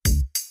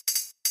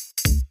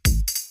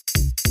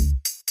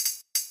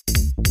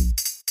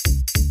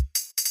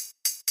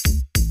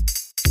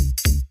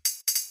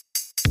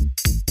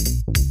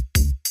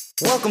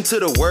Welcome to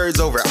the Words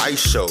Over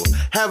Ice show.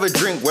 Have a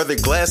drink, whether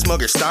glass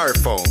mug or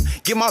styrofoam.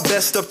 Give my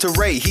best up to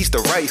Ray, he's the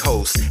right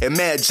host. And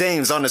Matt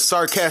James on the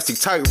sarcastic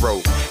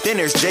tightrope. Then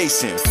there's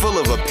Jason, full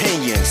of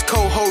opinions.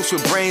 Co-host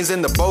with brains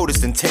and the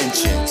boldest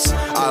intentions.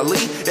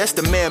 Ali, that's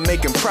the man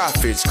making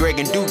profits. Greg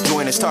and Duke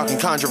join us talking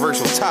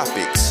controversial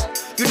topics.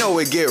 You know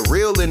it get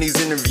real in these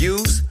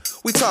interviews.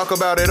 We talk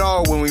about it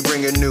all when we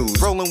bring in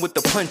news. Rolling with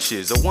the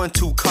punches, a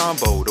 1-2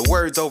 combo. The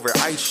Words Over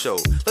Ice show.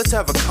 Let's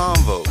have a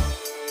convo.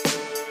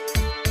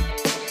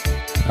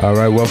 All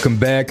right, welcome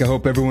back. I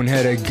hope everyone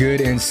had a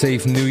good and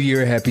safe New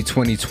Year. Happy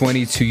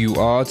 2020 to you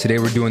all. Today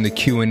we're doing the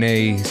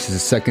Q&A. This is the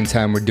second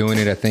time we're doing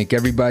it. I thank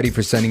everybody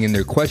for sending in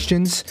their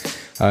questions.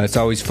 It's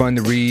always fun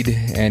to read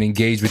and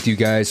engage with you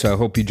guys, so I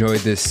hope you enjoyed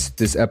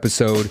this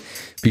episode.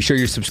 Be sure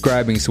you're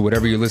subscribing, so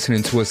whatever you're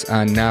listening to us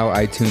on now,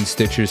 iTunes,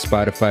 Stitcher,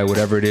 Spotify,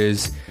 whatever it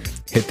is,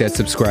 hit that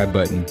subscribe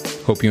button.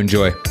 Hope you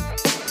enjoy.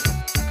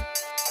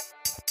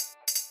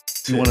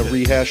 Do you want to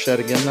rehash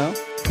that again now?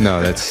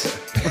 No,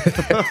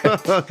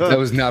 that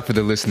was not for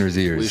the listeners'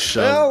 ears.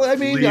 Well, I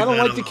mean, I don't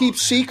like to keep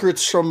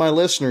secrets from my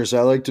listeners.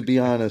 I like to be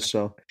honest.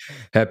 So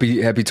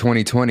happy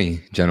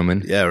 2020,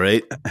 gentlemen. Yeah,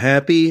 right.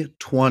 Happy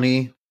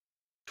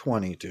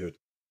 2020, dude.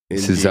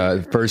 This is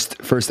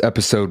first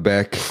episode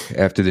back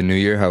after the New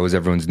Year. How was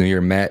everyone's New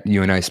Year? Matt,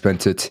 you and I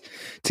spent it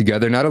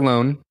together, not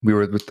alone. We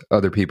were with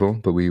other people,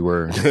 but we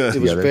were together.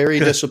 It was very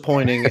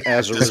disappointing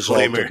as a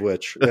result of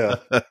which, yeah.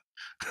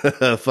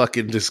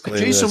 Fucking disclaimer.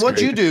 Jason,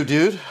 what'd you do,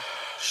 dude?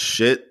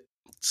 Shit.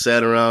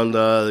 Sat around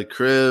the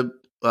crib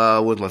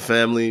with my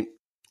family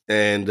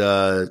and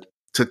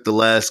took the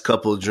last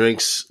couple of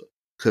drinks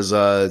because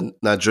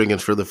not drinking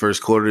for the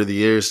first quarter of the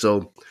year.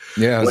 So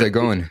yeah, how's that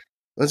going?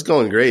 It's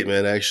going great,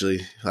 man.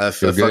 Actually, I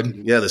feel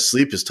good. The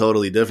sleep is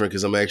totally different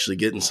because I'm actually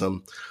getting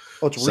some.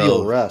 Oh, it's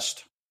real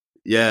rest.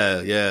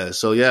 Yeah.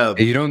 So yeah,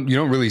 hey, you don't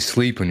really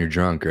sleep when you're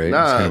drunk, right?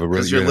 Nah,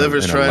 because your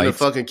liver's trying to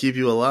fucking keep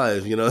you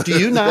alive. You know? Do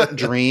you not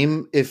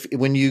dream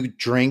when you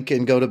drink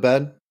and go to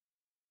bed?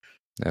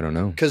 I don't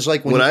know. Because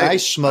like when I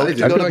smoke to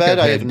go to bed,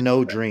 I have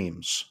no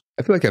dreams.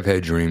 I feel like I've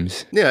had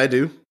dreams. Yeah, I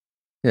do.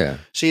 Yeah.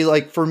 See,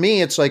 like for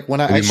me, it's like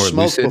when I smoke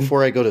lucid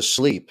before I go to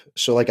sleep.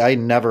 So like I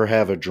never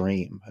have a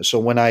dream. So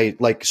when I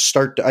like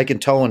I can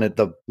tell when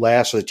the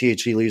last of the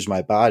THC leaves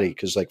my body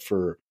because like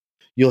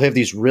you'll have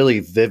these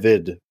really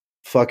vivid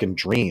fucking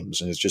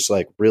dreams and it's just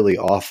like really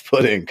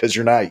off-putting because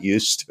you're not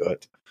used to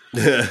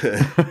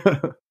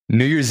it.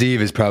 New Year's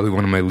Eve is probably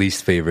one of my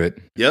least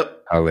favorite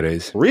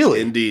holidays.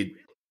 Really? Indeed.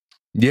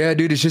 Yeah,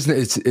 dude,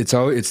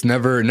 it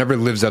never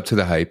lives up to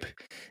the hype.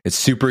 It's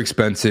super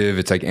expensive.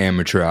 It's like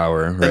amateur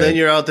hour, right? And then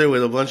you're out there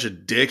with a bunch of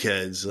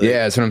dickheads. Like,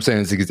 yeah, that's what I'm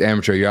saying. It's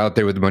amateur. You're out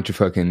there with a bunch of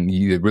fucking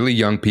either really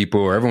young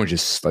people or everyone's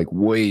just like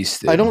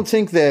wasted. I don't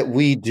think that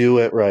we do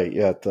it right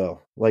yet,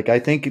 though. Like, I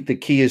think the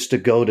key is to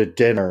go to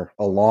dinner,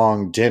 a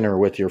long dinner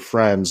with your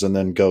friends, and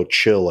then go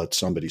chill at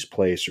somebody's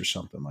place or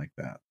something like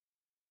that.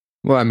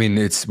 Well, I mean,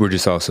 we're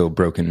just also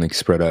broken, like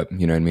spread up.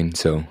 You know what I mean?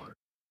 So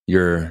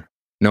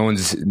no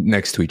one's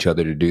next to each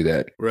other to do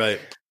that. Right.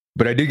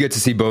 But I did get to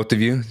see both of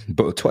you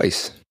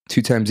twice,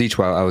 2 times each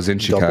while I was in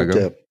Chicago. Double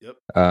dip. Yep.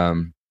 I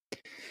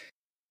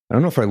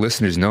don't know if our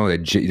listeners know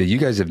that you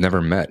guys have never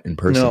met in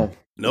person. No.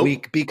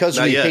 Nope. Because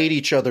we hate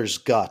each other's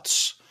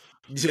guts.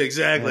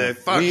 Exactly. Yeah.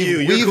 Fuck you.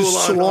 You're we've cool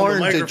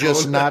sworn on to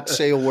just not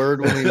say a word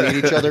when we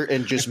meet each other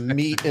and just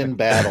meet in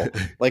battle.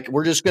 Like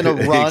we're just going to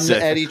run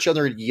at each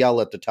other and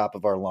yell at the top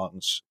of our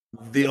lungs.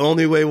 The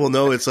only way we'll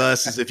know it's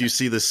us is if you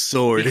see the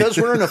sword. Because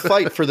we're in a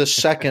fight for the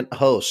second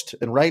host.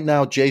 And right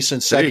now,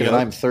 Jason's second and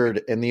I'm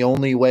third. And the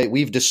only way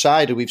we've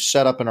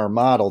set up in our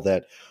model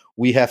that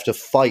we have to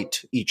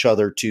fight each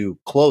other to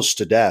close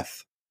to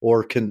death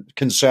or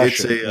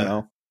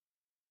concession.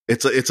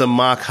 It's a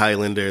mock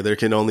Highlander. There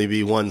can only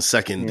be 1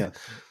 second. Yeah.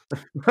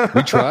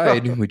 We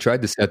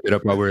tried to set it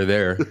up while we were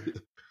there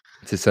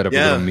to set up a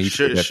little meet.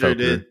 Sure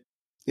did.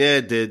 Yeah,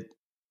 it did.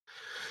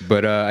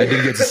 But I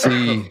did get to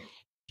see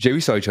Jay.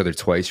 We saw each other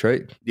twice,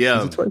 right?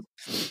 Yeah.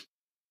 Twice?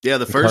 Yeah,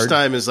 the first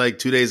time is like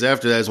 2 days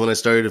after that is when I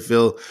started to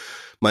feel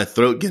my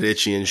throat get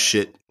itchy and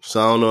shit.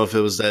 So I don't know if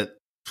it was that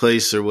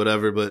place or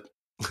whatever, but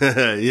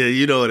yeah,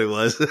 you know what it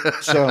was.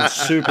 Sounds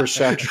super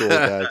sexual,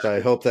 guys.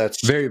 I hope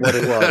that's what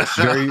it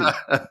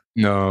was.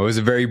 No, it was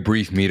a very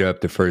brief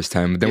meetup the first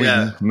time. But then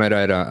we met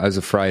as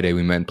a Friday.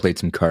 We met and played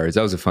some cards.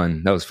 That was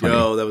funny.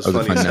 Yo, that was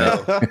funny as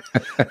hell.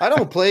 I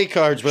don't play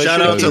cards, but I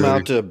should have come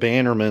out to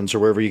Bannerman's or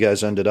wherever you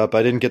guys ended up.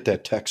 I didn't get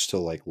that text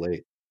till like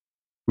late.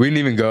 We didn't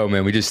even go,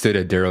 man. We just stayed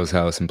at Daryl's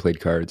house and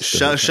played cards.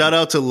 Shout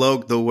out to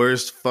Loke, the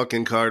worst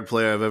fucking card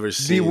player I've ever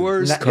seen. The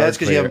worst card That's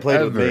because you haven't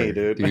played with me,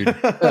 dude.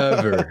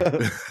 Ever.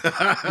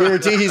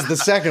 Guarantee he's the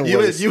second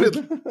worst.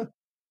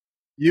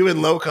 You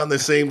and Loke on the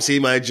same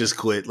team, I just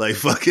quit. Like,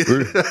 fuck it.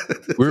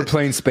 We were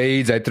playing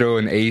spades. I throw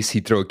an ace.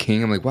 He throw a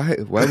king. I'm like, why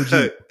would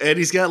you? And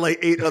he's got like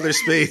 8 other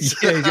spades.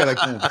 Yeah, he's got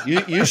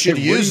like, you should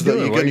use them.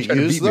 You can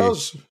use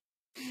those.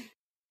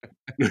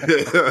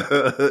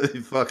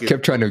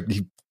 Kept trying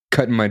to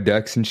cutting my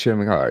decks and shit. I'm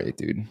like, all right,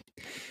 dude.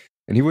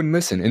 And he wouldn't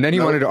listen. And then he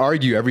wanted to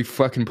argue every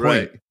fucking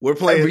point. Right. We're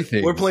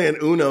playing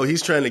Uno.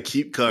 He's trying to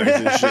keep cards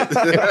and shit.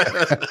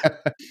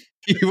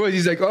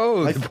 He's like,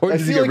 oh, the point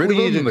is to get like rid we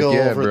of them. need to go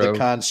over bro. the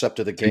concept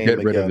of the game get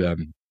rid again. of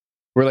them.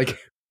 We're like,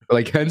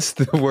 hence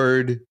the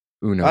word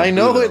Uno. I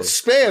know Uno. it's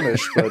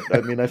Spanish, but I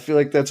mean, I feel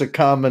like that's a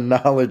common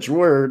knowledge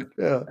word.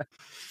 Yeah.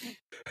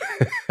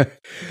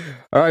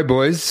 All right,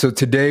 boys. So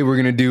today we're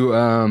gonna do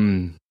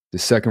the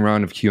second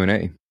round of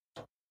Q&A.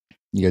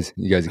 You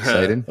guys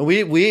excited?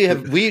 We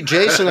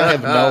Jason and I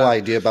have no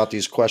idea about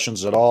these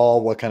questions at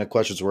all. What kind of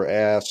questions were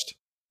asked?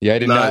 Yeah, I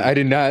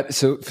did not.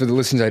 So for the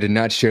listeners, I did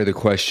not share the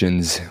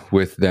questions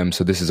with them.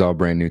 So this is all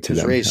brand new to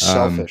them. Very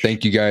selfish.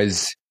 Thank you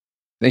guys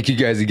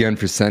again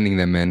for sending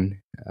them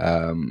in.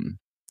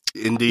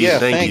 Indeed. Yeah,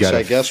 thanks.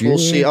 I guess we'll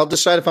see. I'll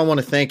decide if I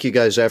want to thank you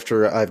guys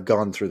after I've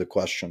gone through the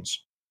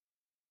questions.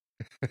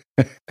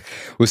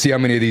 We'll see how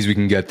many of these we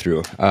can get through.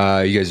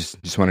 You guys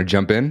just want to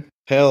jump in?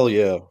 Hell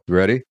yeah.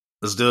 Ready?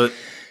 Let's do it.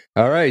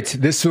 All right.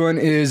 This one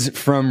is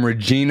from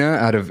Regina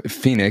out of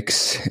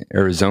Phoenix,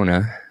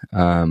 Arizona.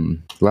 A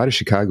lot of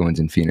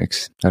Chicagoans in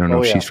Phoenix. I don't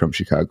know if she's from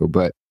Chicago,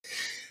 but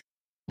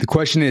the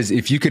question is,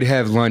 if you could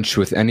have lunch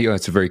with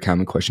it's a very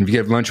common question. If you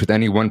could have lunch with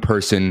any one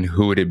person,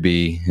 who would it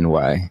be and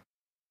why?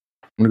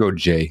 I'm going to go with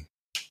Jay.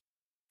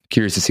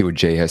 Curious to see what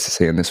Jay has to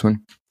say on this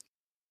one.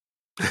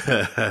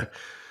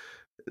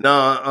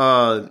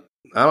 No,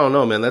 I don't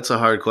know, man. That's a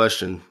hard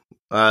question.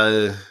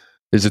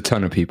 There's a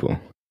ton of people.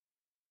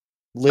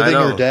 Living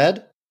or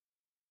dead?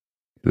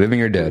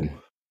 Living or dead?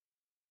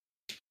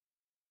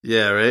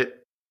 Yeah, right.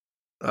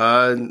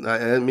 I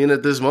mean,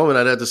 at this moment,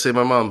 I'd have to say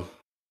my mom.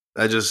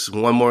 I just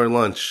one more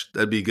lunch.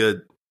 That'd be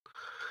good,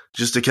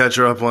 just to catch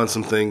her up on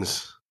some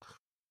things.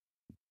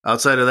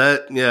 Outside of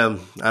that, yeah,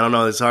 I don't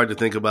know. It's hard to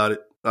think about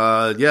it.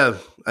 Yeah,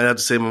 I'd have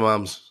to say my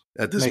mom's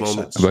at this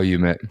moment. How about you,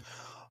 Matt?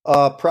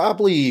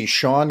 Probably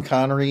Sean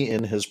Connery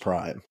in his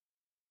prime.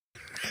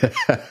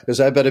 Because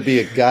I bet it'd be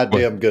a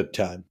goddamn good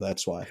time.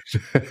 That's why.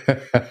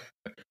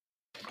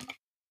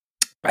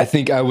 I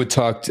think I would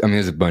talk to,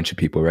 there's a bunch of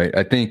people, right?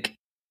 I think.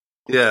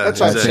 Yeah, that's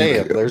what I'm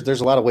saying.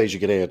 There's a lot of ways you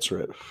could answer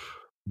it.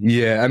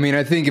 Yeah,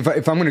 I think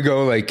if I'm going to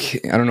go, I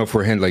don't know if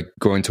we're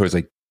going towards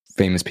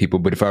famous people,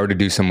 but if I were to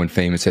do someone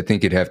famous, I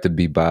think it'd have to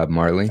be Bob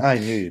Marley. I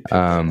knew you'd pick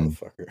that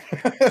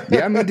motherfucker.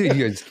 Yeah, dude,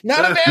 you guys.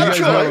 Not a bad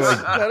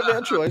choice. Not a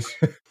bad choice.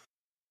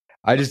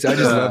 I just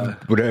love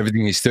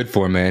everything he stood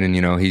for, man.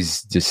 And,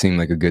 he's just seemed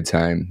like a good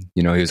time.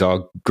 He was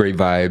all great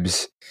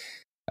vibes,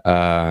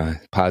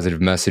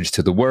 positive message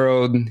to the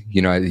world.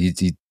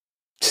 He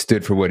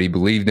stood for what he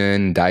believed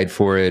in, died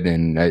for it.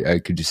 And I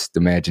could just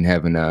imagine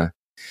having a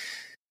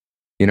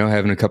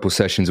couple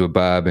sessions with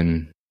Bob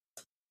and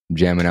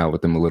jamming out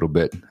with him a little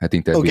bit. I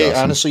think that'd be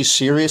awesome. Honestly,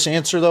 serious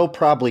answer though,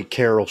 probably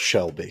Carroll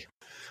Shelby.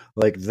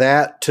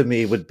 That to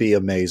me would be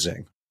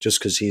amazing. Just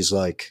because he's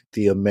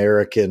the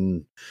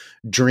American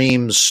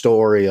dream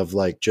story of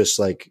I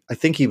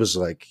think he was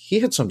he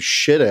had some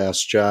shit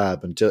ass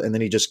job and then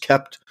he just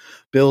kept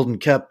building.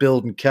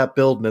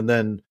 And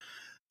then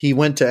he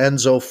went to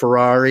Enzo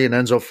Ferrari and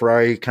Enzo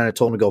Ferrari kind of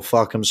told him to go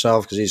fuck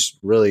himself because he's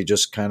really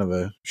just kind of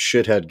a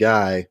shithead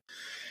guy.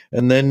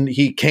 And then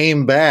he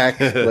came back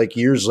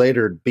years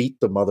later and beat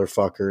the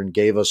motherfucker and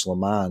gave us Le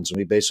Mans. And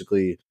we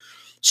basically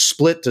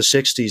split the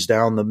 60s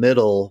down the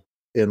middle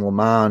in Le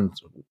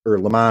Mans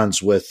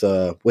with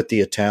the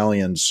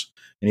Italians,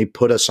 and he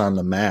put us on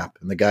the map.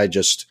 And the guy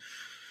just,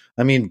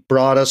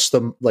 brought us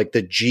the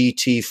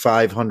GT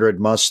 500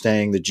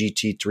 Mustang, the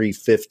GT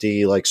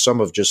 350,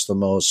 some of just the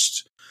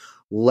most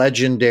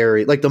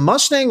legendary. The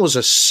Mustang was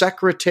a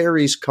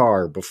secretary's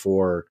car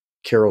before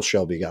Carroll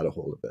Shelby got a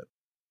hold of it.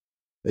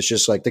 It's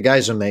just the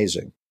guy's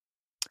amazing.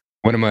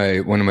 One of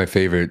my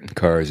favorite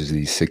cars is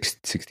the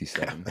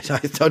 67.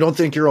 I don't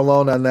think you're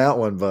alone on that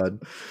one,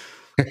 bud.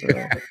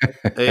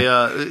 Hey,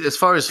 as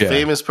far as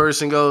famous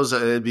person goes,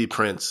 it'd be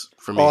Prince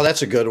for me. Oh,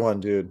 that's a good one,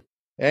 dude.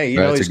 Hey,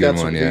 he's got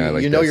some. Yeah,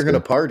 you're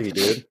gonna party,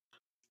 dude.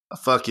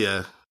 Fuck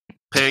yeah.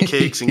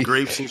 Pancakes and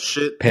grapes and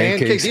shit.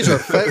 Pancakes. These are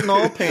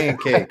fentanyl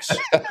pancakes.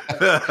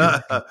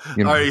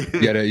 You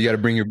gotta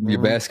bring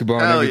your basketball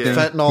and everything.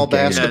 Yeah. Fentanyl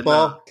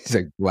basketball. He's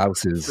like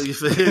blouses.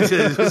 He's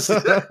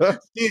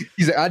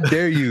like, I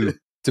dare you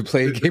to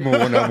play a game of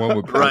one-on-one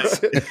with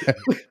Prince. Right.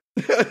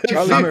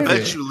 I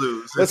bet you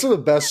lose. That's one of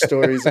the best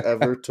stories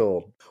ever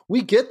told.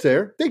 We get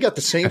there, they got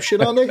the same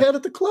shit on they had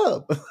at the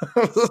club.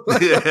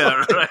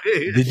 Yeah, right.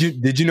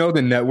 Did you know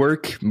the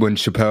network, when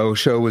Chappelle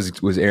show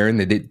was airing,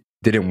 they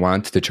didn't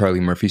want the Charlie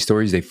Murphy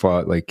stories? They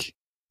fought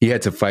he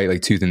had to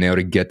fight tooth and nail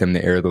to get them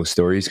to air those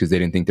stories because they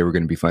didn't think they were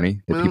going to be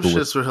funny. That people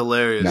shits were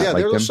hilarious. Yeah,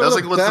 like them. That was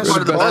what's the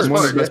part of the best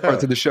one of the best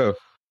parts of the show.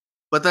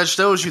 But that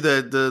shows you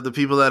that the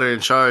people that are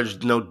in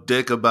charge know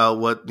dick about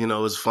what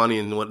is funny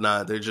and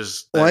whatnot. They're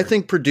just. Well, I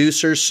think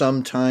producers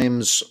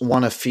sometimes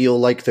want to feel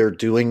like they're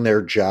doing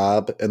their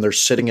job and they're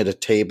sitting at a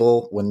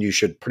table when you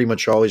should pretty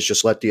much always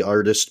just let the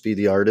artist be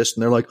the artist.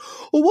 And they're like,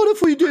 "Well, what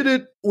if we did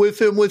it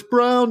with him with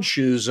brown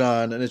shoes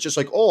on?" And it's just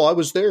 "Oh, I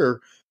was there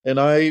and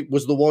I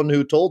was the one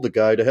who told the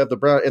guy to have the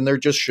brown." And they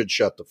just should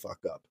shut the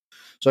fuck up.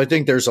 So I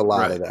think there's a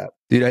lot of that.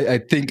 Dude, I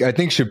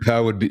think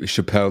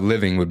Chappelle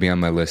Living would be on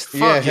my list.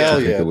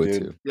 Hell yeah,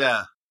 dude. Too.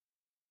 Yeah.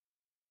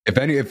 If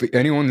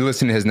anyone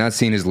listening has not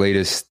seen his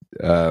latest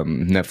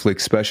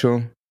Netflix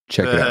special,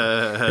 check it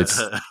out.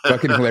 It's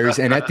fucking hilarious.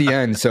 And at the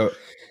end,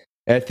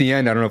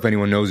 I don't know if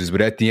anyone knows this, but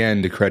at the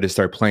end, the credits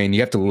start playing. You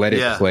have to let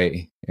it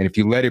play. And if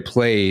you let it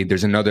play,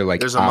 there's another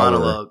there's a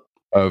monologue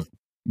of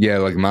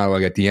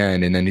monologue at the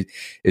end. And then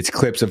it's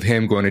clips of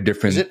him going to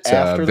different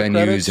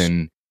venues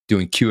and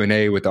doing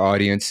Q&A with the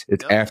audience.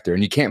 It's after.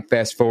 And you can't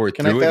fast forward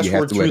through it. Can I fast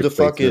forward through the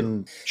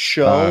fucking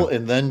show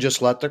and then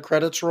just let the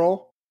credits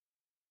roll?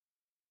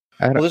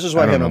 Well, this is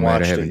why I haven't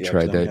watched it yet. I haven't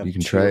tried that. You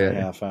can try it.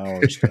 2.5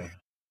 hours.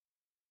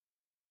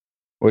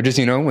 Or just,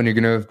 when you're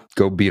going to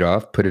go beat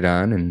off, put it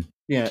on and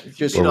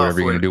just or whatever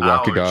you're going to do,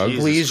 walk your dog.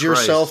 Please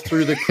yourself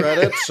through the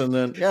credits and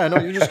then, I know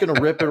you're just going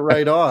to rip it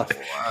right off.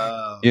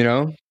 Wow.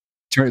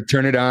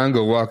 Turn it on,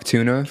 go walk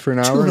tuna for an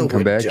hour and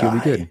come back. You'll be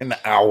good. An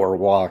hour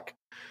walk.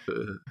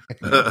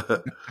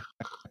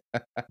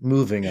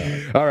 Moving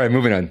on. All right,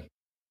 moving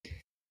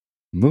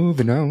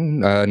on.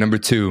 Number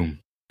 2.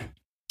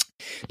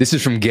 This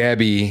is from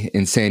Gabby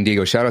in San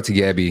Diego. Shout out to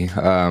Gabby.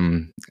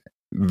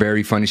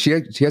 Very funny. She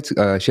has a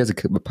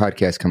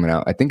podcast coming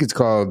out. I think it's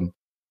called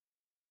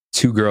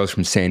Two Girls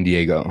from San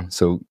Diego.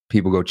 So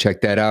people go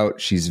check that out.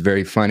 She's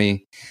very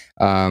funny.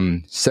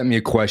 Sent me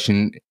a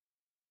question.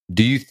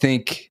 Do you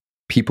think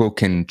people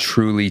can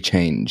truly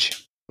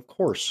change? Of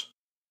course.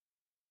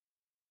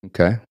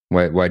 Okay.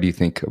 Why do you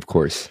think, of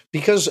course?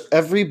 Because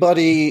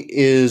everybody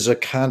is a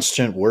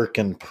constant work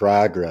in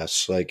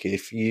progress.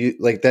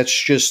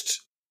 That's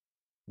just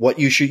what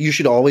you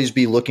should always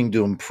be looking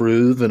to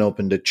improve and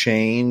open to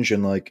change.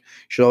 And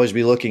should always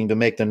be looking to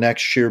make the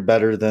next year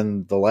better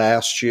than the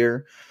last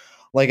year.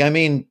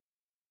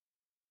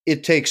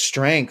 It takes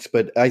strength,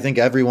 but I think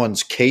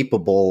everyone's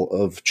capable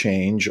of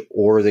change,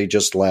 or they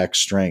just lack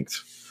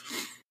strength.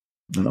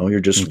 You're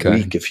just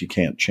weak if you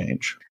can't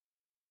change.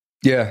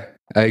 Yeah,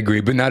 I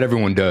agree, but not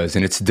everyone does,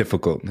 and it's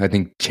difficult. I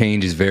think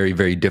change is very,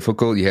 very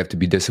difficult. You have to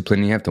be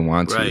disciplined. You have to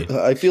want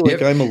to. I feel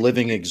like I'm a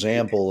living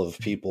example of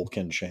people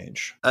can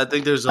change. I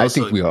think there's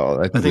also, I think we all.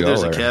 I think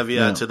there's a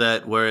caveat to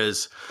that.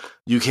 Whereas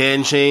you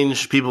can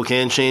change, people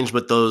can change,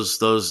 but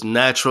those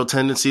natural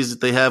tendencies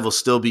that they have will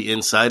still be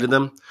inside of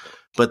them,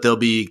 but they'll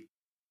be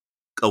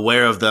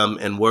aware of them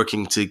and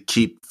working to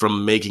keep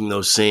from making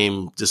those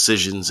same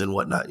decisions and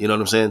whatnot. You know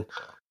what I'm saying?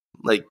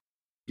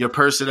 Your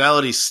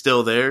personality's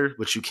still there,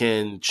 but you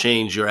can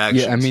change your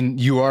actions. Yeah, I mean,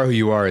 you are who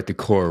you are at the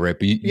core, right?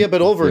 But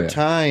but over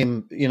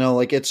time,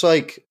 it's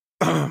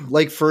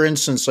for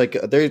instance, I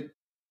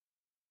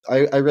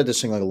read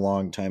this thing a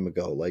long time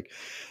ago.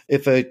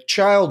 If a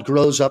child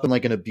grows up in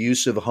an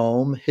abusive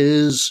home,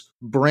 his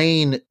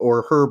brain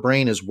or her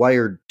brain is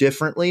wired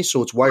differently.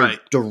 So it's wired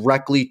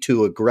directly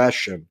to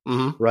aggression,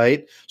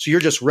 right? So you're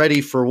just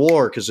ready for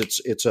war because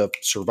it's a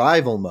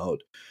survival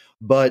mode.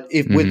 But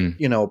if with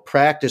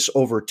practice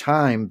over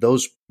time,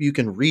 you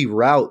can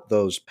reroute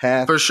those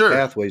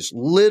pathways,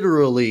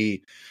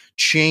 literally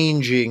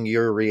changing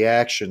your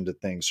reaction to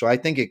things. So I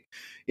think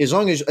as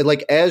long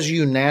as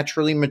you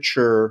naturally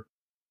mature,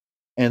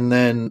 and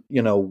then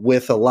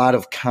with a lot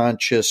of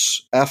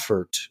conscious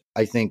effort,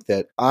 I think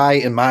that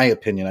in my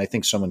opinion, I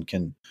think someone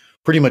can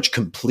pretty much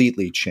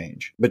completely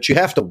change. But you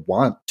have to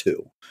want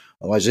to.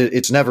 Otherwise,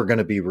 it's never going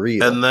to be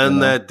real. And then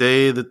that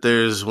day that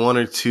there's one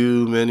or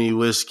too many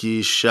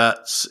whiskey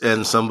shots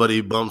and somebody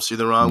bumps you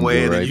the wrong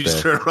way, and then you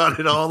just turn around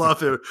and all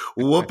off and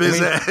whoop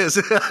his ass.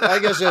 I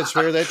guess that's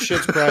fair. That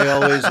shit's probably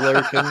always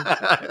lurking.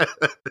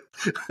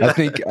 I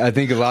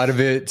think a lot of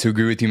it, to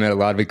agree with you, Matt, a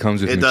lot of it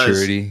comes with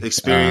maturity.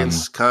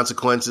 Experience,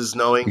 consequences,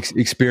 knowing.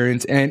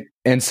 Experience and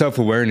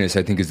self-awareness,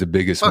 I think, is the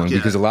biggest one.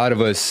 Because a lot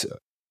of us,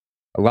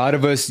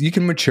 you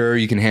can mature,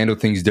 you can handle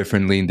things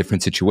differently in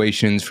different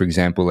situations. For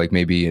example,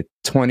 maybe at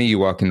 20, you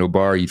walk into a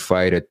bar, you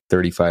fight. At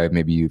 35,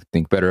 maybe you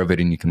think better of it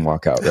and you can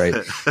walk out, right?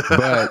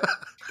 But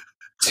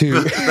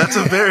that's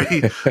a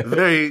very,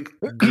 very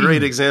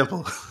great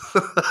example.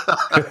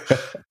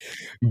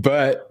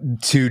 But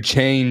to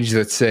change,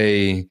 let's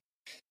say,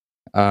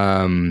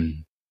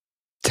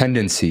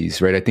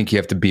 tendencies, right? I think you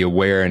have to be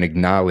aware and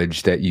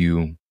acknowledge that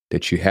you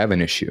have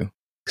an issue.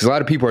 Because a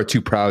lot of people are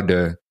too proud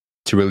to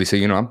really say,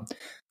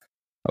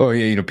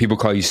 people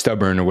call you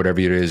stubborn or whatever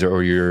it is,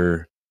 or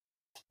you're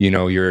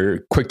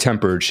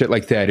quick-tempered, shit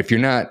like that. If you're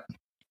not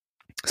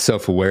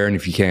self-aware and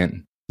if you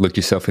can't look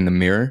yourself in the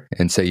mirror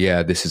and say,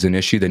 yeah, this is an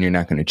issue, then you're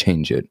not going to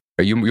change it.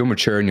 Or you'll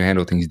mature and you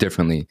handle things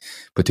differently.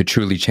 But to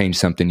truly change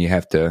something, you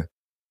have to,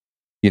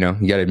 you got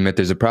to admit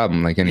there's a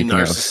problem like anything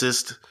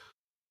narcissist.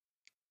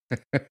 Else.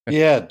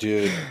 Yeah,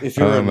 dude. If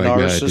you're a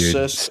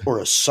narcissist or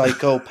a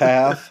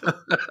psychopath...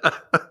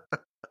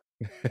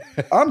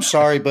 I'm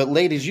sorry, but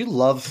ladies, you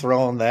love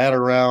throwing that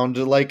around.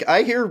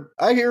 I hear,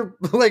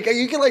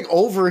 you can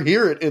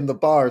overhear it in the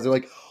bar. They're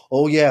like,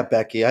 "Oh yeah,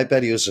 Becky, I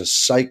bet he was a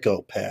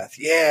psychopath."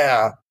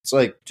 Yeah, it's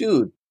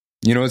dude.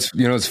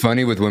 It's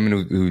funny with women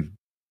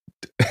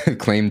who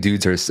claim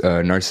dudes are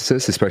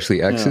narcissists,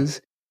 especially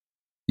exes.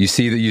 Yeah.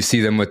 You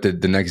see them with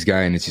the next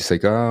guy, and it's just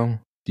oh,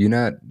 Do you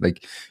not?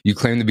 Like, you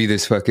claim to be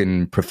this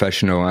fucking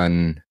professional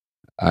on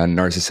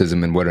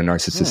narcissism and what a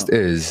narcissist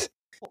is,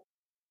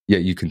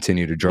 yet you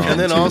continue to draw. And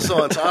then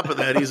also on top of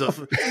that, he's a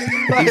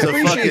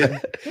fucking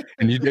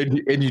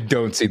and you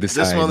don't see the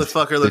signs. This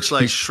motherfucker looks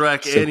like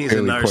Shrek, so and he's a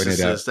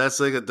narcissist. That's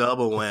like a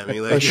double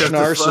whammy. Like, a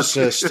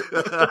narcissist.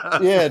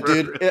 Yeah,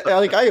 dude.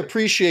 Like, I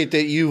appreciate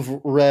that you've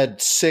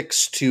read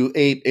 6 to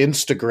 8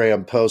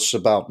 Instagram posts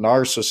about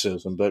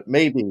narcissism, but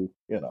maybe,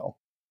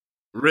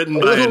 written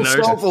by a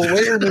narcissist.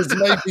 Self-awareness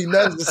might be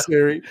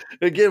necessary.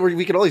 Again,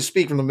 we can only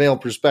speak from the male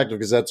perspective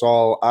because that's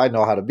all I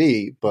know how to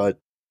be, but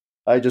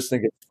I just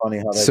think it's funny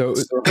how that.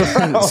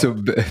 So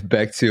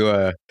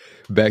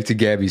back to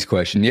Gabby's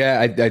question.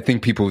 Yeah, I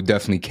think people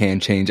definitely can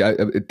change. I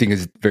think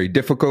it's very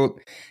difficult,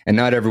 and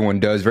not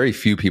everyone does. Very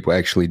few people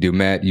actually do.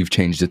 Matt, you've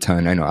changed a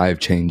ton. I know I've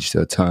changed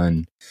a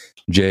ton.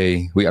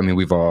 Jay,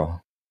 we've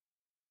all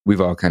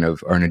kind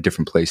of are in a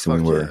different place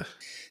than we were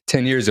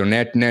 10 years ago.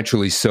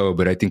 Naturally so,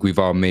 but I think we've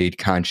all made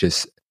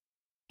conscious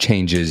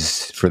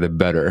changes for the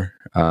better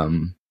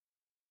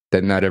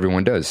that not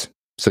everyone does.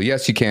 So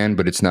yes, you can,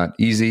 but it's not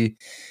easy.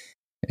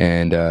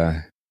 And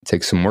it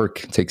takes some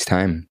work. It takes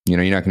time. You're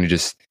not going to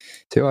just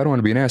say, "Oh, I don't want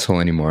to be an asshole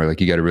anymore." Like,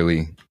 you got to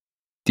really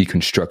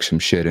deconstruct some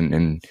shit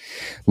and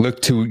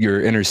look to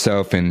your inner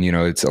self. And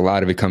it's a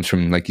lot of it comes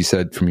from, like you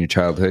said, from your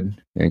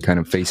childhood and kind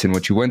of facing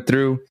what you went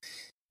through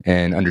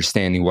and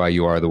understanding why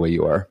you are the way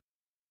you are.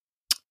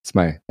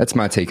 That's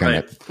my take on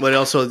it. But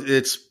also,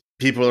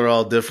 people are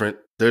all different.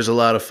 There's a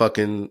lot of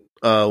fucking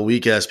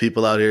weak ass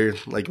people out here,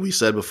 like we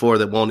said before,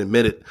 that won't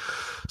admit it.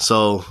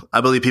 So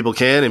I believe people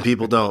can and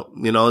people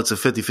don't. It's a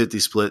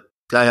 50-50 split.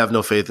 I have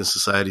no faith in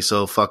society,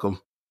 so fuck them.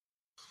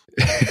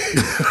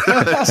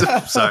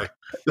 Sorry.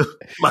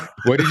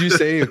 What did you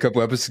say a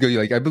couple episodes ago?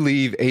 You're like, I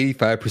believe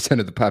 85%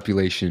 of the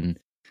population.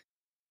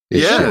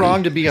 It's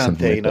wrong to be on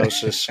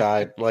Thanos'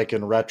 side, like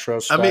in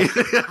retrospect. I mean,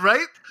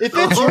 right? If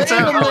it's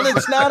random, then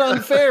it's not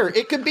unfair.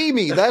 It could be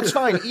me. That's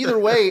fine. Either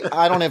way,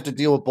 I don't have to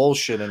deal with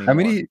bullshit anymore. I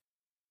mean,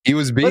 he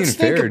was being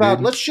fair,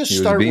 dude. Let's just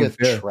start with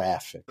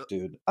traffic,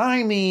 dude.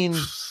 I mean,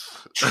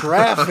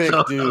 traffic,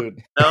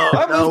 dude.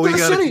 I move to the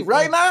city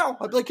right now.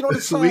 I'm like, what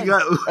I'm saying? We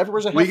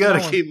got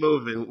to keep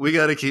moving.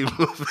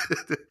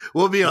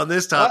 We'll be on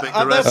this topic.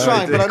 That's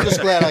fine, but I'm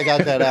just glad I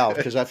got that out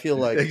because I feel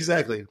like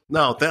exactly.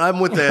 No, I'm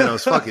with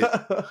Thanos. Fuck it.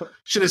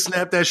 Should have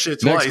snapped that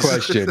shit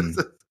twice.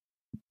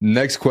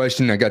 Next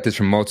question. I got this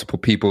from multiple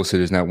people, so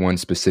there's not one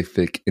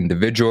specific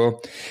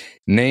individual.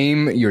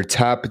 Name your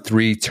top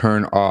 3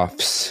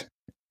 turn-offs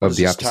of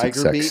the opposite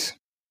sex. Beat?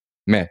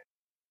 Man.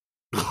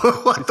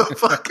 What the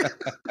fuck?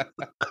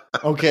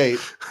 Okay,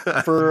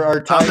 for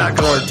our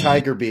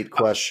Tiger Beat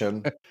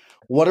question,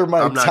 what are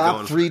my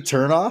top 3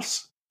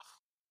 turnoffs?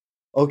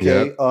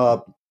 Okay, yep.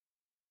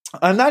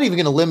 I'm not even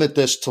going to limit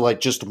this to like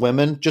just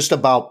women, just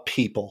about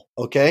people.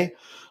 Okay.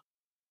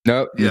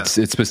 No, it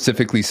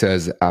specifically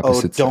says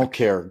opposite. Don't sex.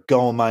 Care.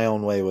 Going my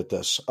own way with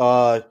this.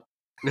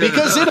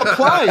 Because it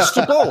applies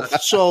to both.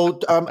 So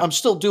I'm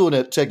still doing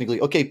it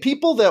technically. Okay,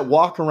 people that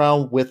walk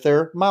around with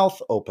their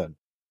mouth open.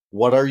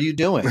 What are you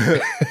doing?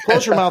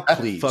 Close your mouth,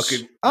 please.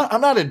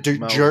 I'm not a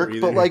jerk,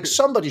 breathing. But like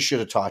somebody should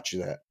have taught you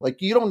that.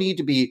 Like, you don't need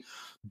to be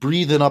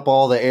breathing up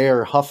all the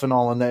air, huffing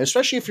all in there,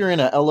 especially if you're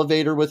in an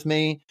elevator with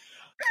me.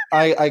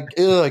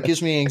 It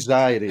gives me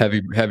anxiety.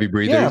 Heavy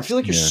breathing. Yeah, I feel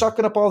like you're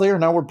sucking up all the air.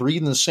 Now we're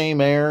breathing the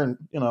same air, and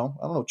I don't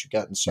know what you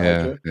got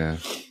inside you. Yeah.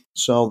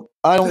 So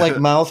I don't like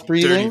mouth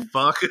breathing. Dirty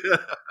fuck.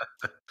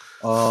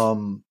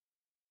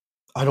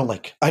 I don't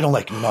like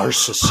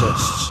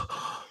narcissists.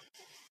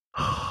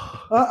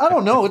 I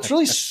don't know. It's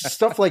really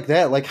stuff like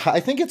that. Like, I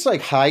think it's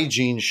like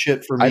hygiene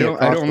shit for me. I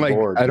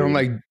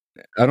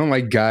don't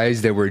like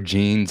guys that wear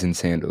jeans and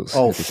sandals.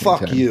 Oh,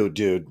 fuck you,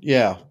 dude.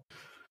 Yeah.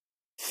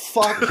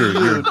 Fuck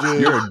you,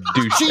 dude. You're a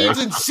douche. Jeans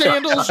and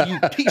sandals, you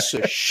piece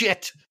of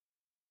shit.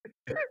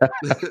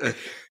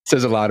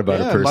 Says a lot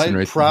about a person,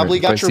 right? Probably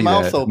got your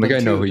mouth open. Like, I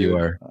know who you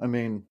are. I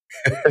mean,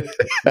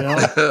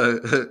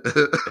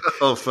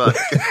 oh fuck.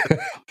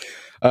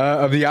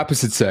 Of the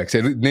opposite sex,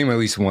 name at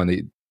least one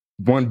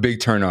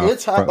big turn off.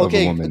 It's hot.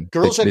 Okay, of a woman.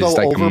 Girls that go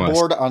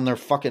overboard on their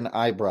fucking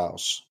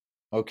eyebrows.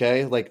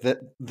 Okay, like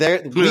that.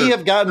 We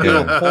have gotten to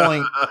a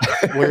point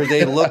where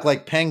they look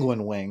like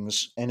penguin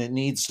wings, and it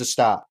needs to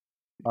stop.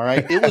 All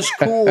right, it was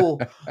cool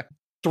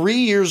 3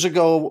 years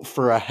ago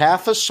for a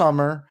half a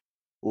summer.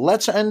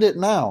 Let's end it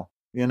now.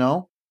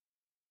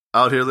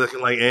 Out here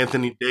looking like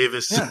Anthony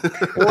Davis,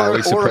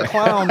 or a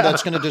clown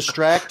that's going to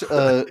distract.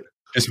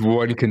 Just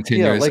one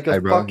continuous, like a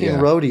eyebrow. Fucking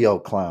rodeo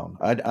clown.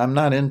 I'm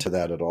not into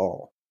that at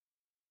all.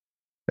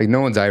 Like,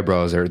 no one's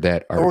eyebrows are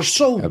that arched, or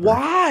so ever.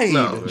 Wide.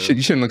 No,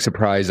 you shouldn't look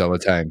surprised all the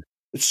time.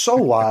 It's so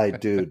wide,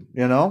 dude.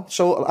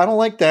 So I don't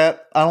like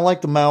that. I don't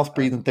like the mouth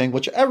breathing thing,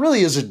 which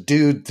really is a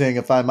dude thing,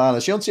 if I'm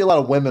honest. You don't see a lot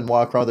of women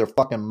walk around with their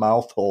fucking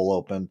mouth hole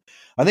open.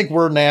 I think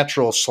we're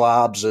natural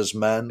slobs as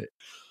men,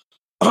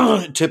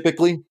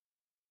 typically.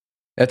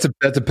 That's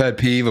a pet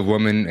peeve of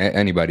women,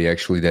 anybody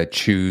actually, that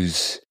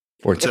chews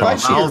or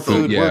talks with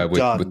food. Yeah,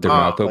 with their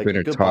mouth open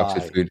or talks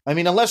with food. I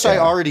mean, unless I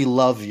already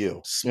love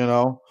you,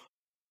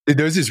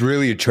 There's this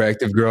really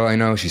attractive girl I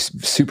know. She's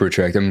super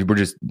attractive. I mean, we're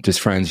just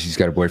friends. She's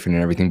got a boyfriend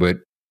and everything, but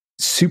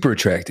super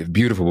attractive,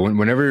 beautiful.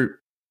 Whenever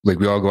like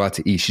we all go out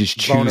to eat, she just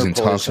chews and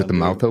talks with the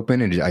mouth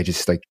open, and I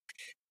just like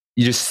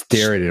you just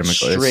stare at it. I'm like,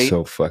 oh, that's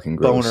so fucking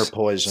gross. Boner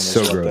poison.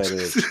 So is gross. That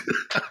is.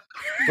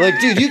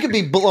 Like, dude, you could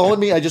be blowing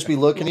me. I'd just be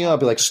looking at you. I'd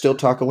be like, still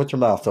talking with your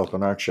mouth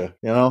open, aren't you?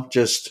 You know,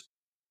 just.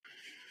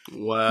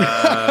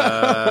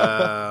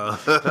 Wow.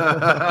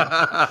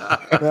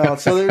 No,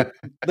 so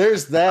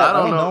there's that. I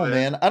don't know,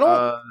 man. I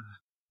don't.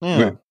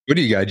 What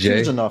do you got, Jay?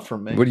 Two's enough for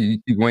me. What do you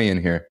weigh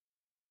in here?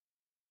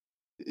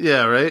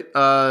 Yeah, right.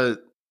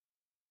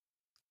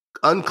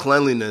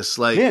 Uncleanliness,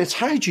 like it's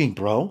hygiene,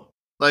 bro.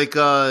 Like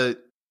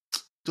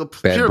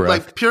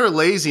pure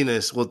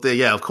laziness. Well,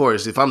 yeah, of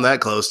course. If I'm that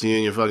close to you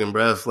and your fucking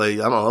breath, like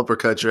I'm gonna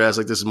uppercut your ass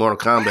like this is Mortal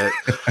Kombat.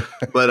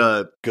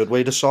 But good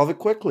way to solve it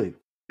quickly.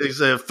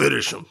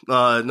 Finish them.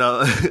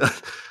 No,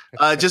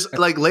 just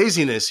like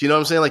laziness. You know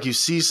what I'm saying? Like you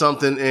see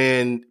something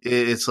and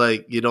it's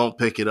like you don't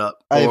pick it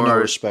up. I have no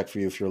respect for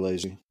you if you're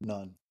lazy.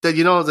 None. That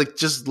like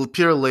just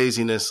pure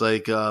laziness.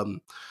 Like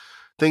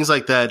things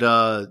like that.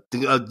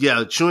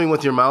 Yeah, chewing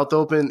with your mouth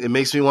open. It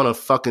makes me want to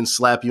fucking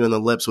slap you in the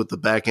lips with the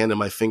back end of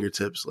my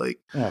fingertips. Like,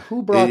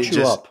 who brought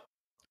you up?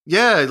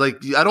 Yeah,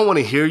 like I don't want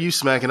to hear you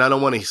smacking. I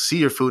don't want to see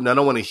your food, and I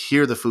don't want to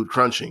hear the food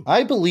crunching.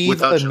 I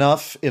believe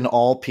enough in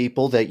all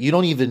people that you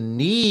don't even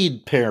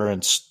need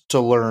parents to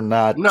learn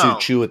not to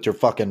chew with your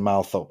fucking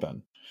mouth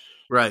open.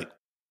 Right.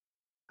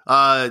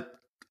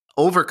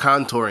 Over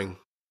contouring.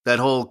 That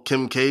whole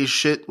Kim K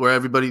shit where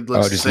everybody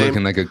looks the same.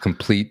 Looking like a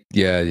complete,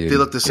 dude. They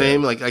look the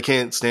same. Like I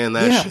can't stand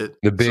that shit.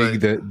 The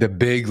big, the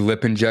big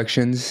lip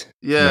injections.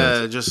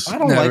 Yeah, I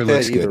don't like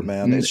that either,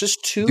 man. It's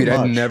just too much.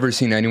 I've never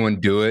seen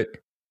anyone do it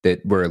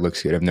where it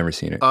looks good. I've never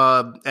seen it.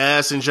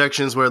 Ass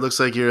injections where it looks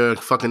like you're a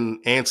fucking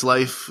ant's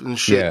life and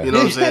shit. Yeah. You know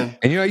what I'm saying?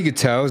 And you know how you could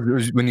tell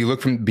when you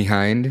look from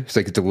behind, it's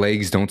like the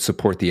legs don't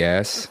support the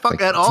ass.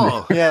 At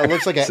all. Yeah, it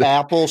looks like an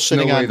apple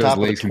sitting on top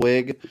of a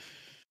twig.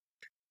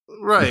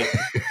 Right.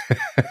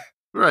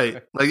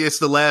 Right. Like it's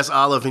the last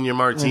olive in your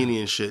martini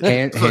and shit.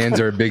 Hands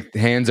are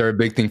a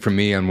big thing for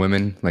me on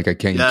women. Like you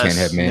can't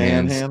have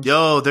man hands.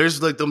 Yo,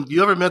 there's like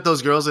you ever met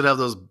those girls that have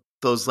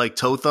those like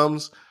toe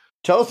thumbs?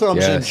 Toe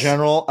thumbs in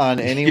general on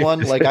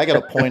anyone. Like I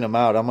gotta point them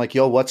out. I'm like,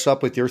 yo, what's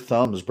up with your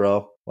thumbs,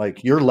 bro?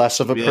 Like you're less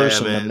of a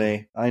person than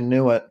me. I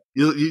knew it.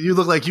 You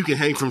look like you can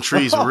hang from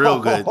trees real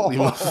good. I'm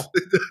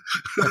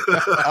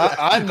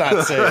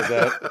not saying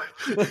that.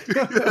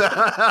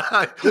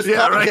 This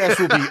podcast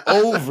will be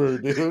over,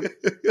 dude.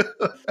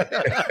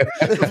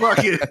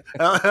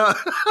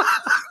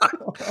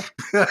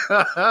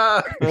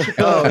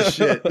 Oh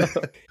shit.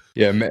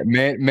 Yeah,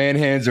 man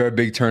hands are a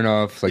big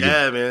turnoff. Like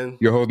man.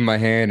 You're holding my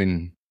hand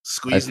and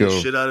squeezing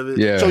the shit out of it.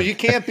 Yeah. So you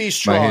can't be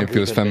strong. My hand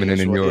feels feminine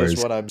in yours.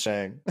 Is what I'm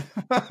saying.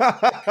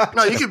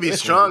 No, you can be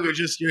stronger.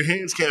 Just your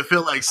hands can't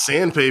feel like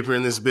sandpaper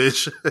in this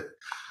bitch.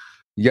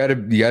 You gotta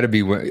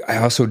be. I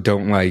also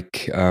don't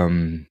like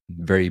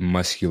very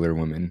muscular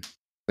women.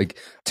 Like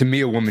to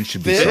me, a woman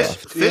should be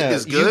soft. Fit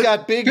is good. You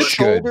got big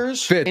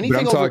shoulders. Fit,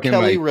 anything over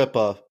Kelly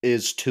Ripa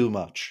is too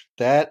much.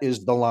 That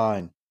is the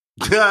line.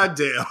 God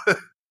damn.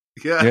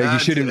 Yeah, you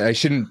shouldn't. I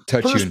shouldn't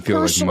touch you and feel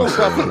like muscle.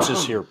 Personal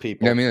preferences here,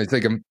 people. I mean, it's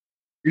like you're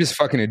just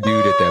fucking a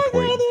dude at that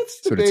point.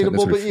 That's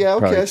debatable, but yeah,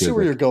 okay. I see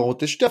where you're going with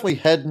this. You're definitely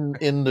heading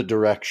in the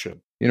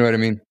direction. You know what I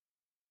mean?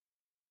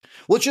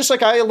 Well, it's just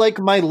like I like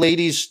my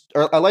ladies,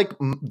 or I like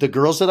the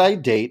girls that I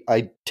date.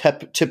 I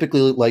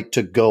typically like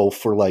to go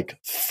for like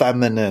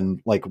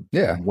feminine, like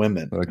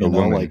women. Like a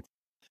woman. Like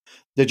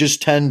they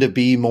just tend to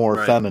be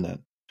more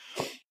feminine.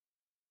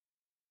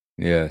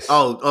 Yes.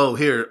 Oh,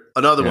 here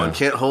another one.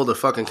 Can't hold a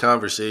fucking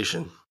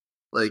conversation.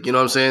 Like you know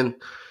what I'm saying?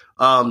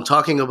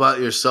 Talking about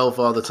yourself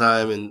all the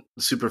time and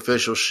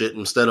superficial shit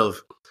instead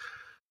of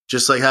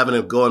just like having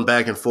it going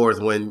back and forth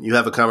when you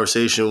have a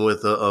conversation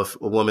with a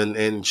woman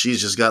and she's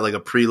just got like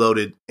a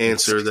preloaded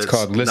answer that's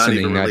called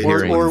listening, not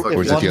hearing. Or if one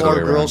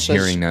more girl says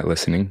hearing, not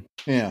listening.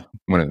 Yeah,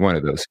 one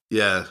of those.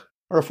 Yeah.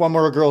 Or if one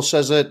more girl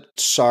says that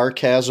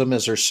sarcasm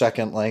is her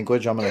second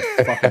language, I'm going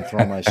to fucking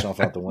throw myself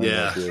out the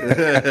window.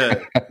 Yeah.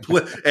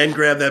 And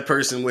grab that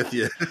person with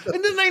you.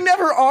 And then they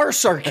never are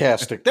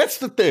sarcastic. That's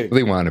the thing.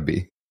 They want to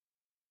be.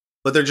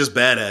 But they're just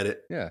bad at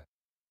it. Yeah.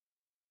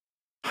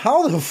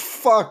 How the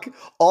fuck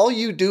all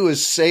you do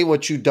is say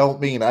what you don't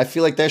mean? I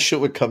feel like that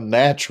shit would come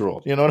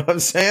natural. You know what I'm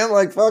saying?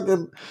 Like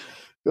fucking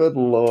good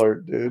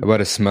Lord, dude. How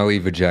about a smelly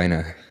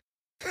vagina?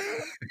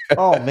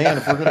 Oh man,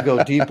 if we're gonna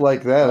go deep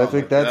like that, I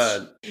think that's.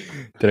 God.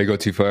 Did I go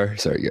too far?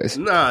 Sorry, guys.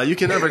 Nah, you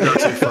can never go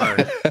too far.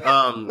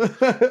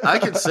 I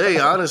can say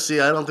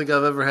honestly, I don't think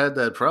I've ever had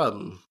that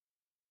problem.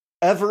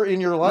 Ever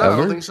in your life? No, I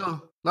don't think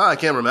so. No, I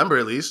can't remember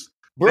at least.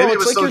 Bro,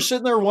 it's like you're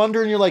sitting there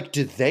wondering, you're like,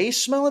 did they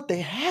smell it? They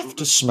have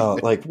to smell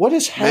it. Like, what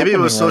is happening? Maybe it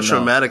was so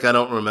traumatic, I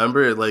don't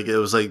remember it. Like, it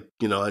was like,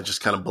 you know, I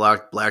just kind of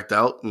blacked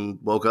out and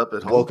woke up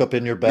at home. Woke up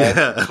in your bed?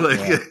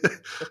 Yeah.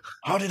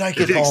 How did I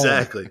get home?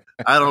 Exactly.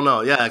 I don't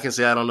know. Yeah, I can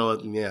say I don't know.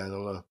 Yeah, I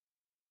don't know.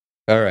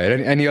 All right.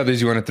 Any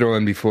others you want to throw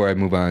in before I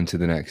move on to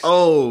the next?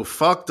 Oh,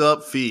 fucked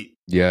up feet.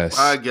 Yes.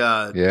 My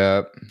God.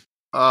 Yep.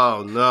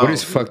 Oh no! What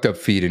is fucked up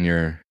feet in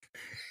your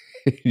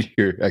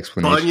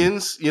explanation?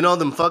 Bunions, you know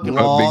them fucking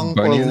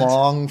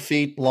long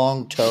feet,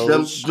 long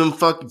toes. Them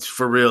fucking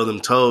for real, them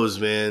toes,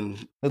 man.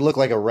 They look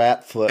like a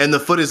rat foot. And the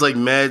foot is like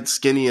mad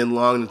skinny and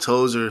long. The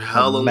toes are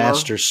hella long.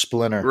 Master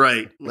splinter,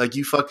 right? Like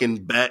you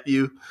fucking bat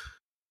you.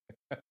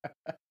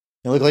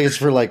 It look like it's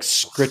for like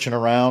scritching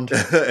around.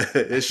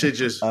 This shit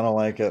just. I don't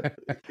like it.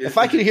 If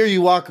I could hear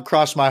you walk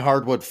across my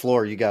hardwood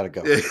floor, you got to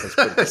go.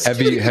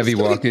 Heavy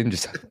walking,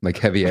 just like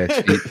heavy ass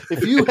feet.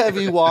 If you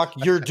heavy walk,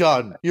 you're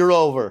done. You're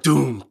over.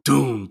 Doom.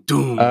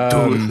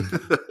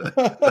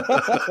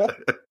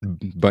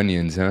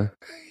 Bunions, huh?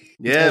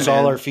 Yeah, as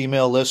all our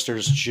female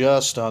listeners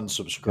just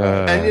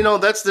unsubscribe. And you know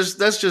that's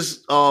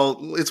just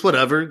all. It's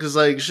whatever because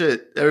like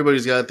shit,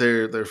 everybody's got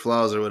their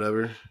flaws or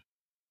whatever.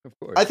 Of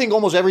course. I think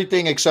almost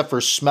everything except for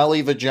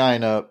smelly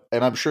vagina,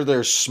 and I'm sure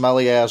there's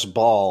smelly ass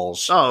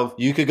balls. Oh,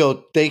 they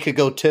could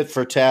go tit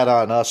for tat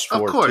on us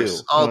for of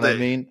course, too. All you know day, what I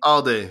mean?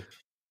 All day.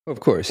 Of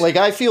course. Like,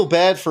 I feel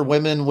bad for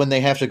women when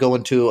they have to go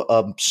into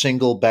a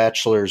single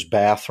bachelor's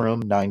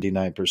bathroom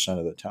 99%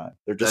 of the time.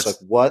 They're just like,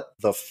 what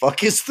the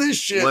fuck is this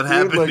shit? What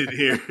happened in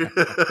here?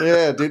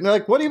 Yeah, dude. And they're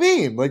like, what do you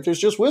mean? Like, there's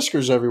just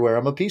whiskers everywhere.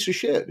 I'm a piece of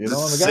shit. You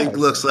know, the sink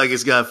looks like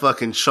it's got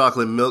fucking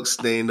chocolate milk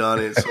stained on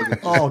it.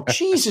 Oh,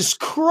 Jesus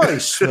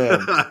Christ, man.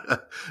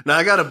 Now,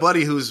 I got a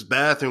buddy whose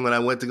bathroom, when I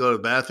went to go to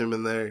the bathroom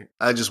in there,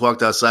 I just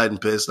walked outside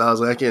and pissed. I was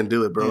like, I can't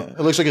do it, bro. Yeah,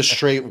 it looks like a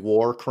straight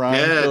war crime.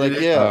 Yeah, like,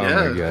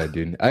 Oh, my God,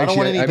 dude. I don't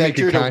want any I make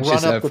a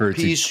conscious effort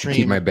to stream.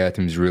 keep my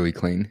bathrooms really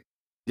clean.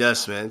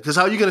 Yes, man. Because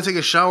how are you going to take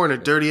a shower in a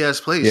dirty ass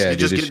place? Yeah, You're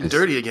just getting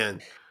dirty again.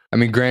 I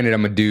mean, granted,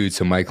 I'm a dude,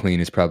 so my clean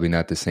is probably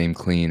not the same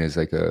clean as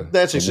like a.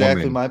 That's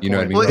exactly woman, my point. You know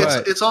what I mean?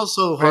 Well, it's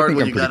also hard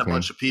when you got a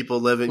bunch of people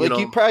living. Like,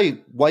 you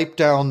probably wipe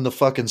down the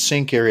fucking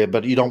sink area,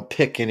 but you don't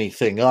pick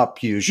anything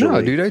up usually.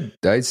 No, dude,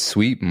 I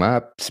sweep,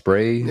 mop,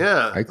 spray.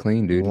 Yeah, I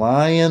clean, dude.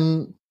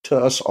 Lying to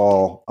us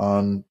all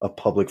on a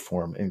public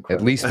forum.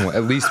 Incredible.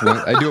 At least one.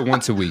 I do it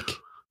once a week.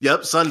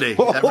 Yep, Sunday.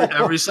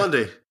 Every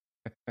Sunday.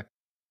 Is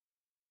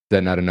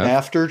that not enough?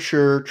 After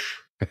church.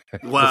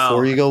 Wow.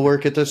 Before you go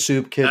work at the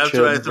soup kitchen.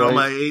 After I throw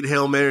my 8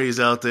 Hail Marys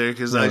out there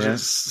because I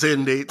just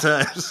sinned 8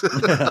 times.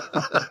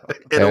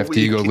 After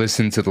you go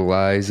listen to the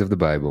lies of the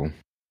Bible.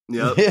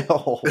 Yep. Yeah,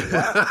 wow.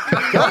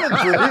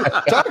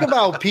 Talk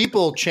about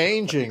people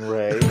changing,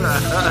 Ray.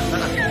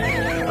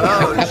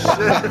 Oh,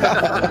 shit.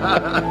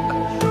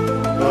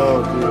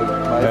 Oh, dude.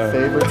 My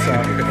favorite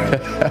sound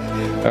effect.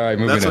 All right,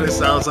 moving on. That's what it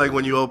sounds like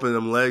when you open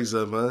them legs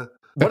up, huh?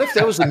 What if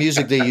that was the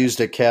music they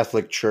used at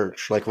Catholic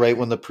Church, like right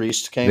when the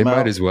priest came out? They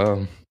might as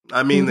well.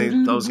 I mean,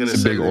 I was going to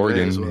say. It's a big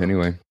organ,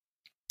 anyway.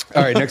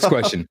 All right, next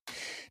question.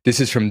 This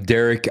is from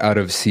Derek out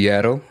of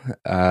Seattle.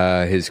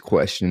 His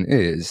question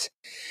is,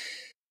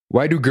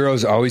 why do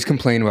girls always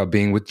complain about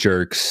being with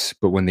jerks,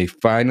 but when they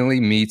finally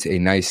meet a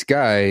nice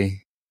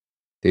guy,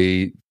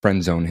 they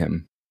friend zone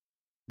him?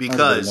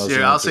 Because,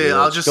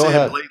 I'll just say it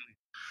blatantly.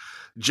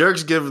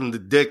 Jerks give them the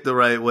dick the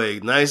right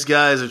way. Nice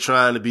guys are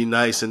trying to be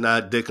nice and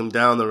not dick them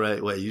down the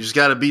right way. You just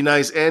got to be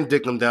nice and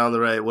dick them down the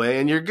right way,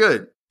 and you're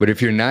good. But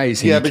if you're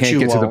nice and you can't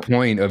get to the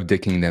point of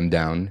dicking them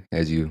down,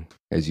 as you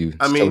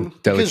so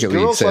delicately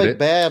girls said like it,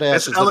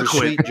 badasses that are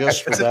sweet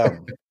just for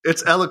them.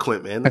 It's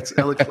eloquent, man. It's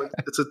eloquent.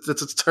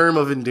 It's a term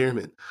of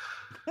endearment.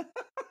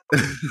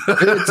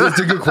 it's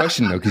a good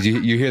question though, because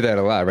you hear that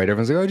a lot, right?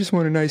 Everyone's like, "Oh, I just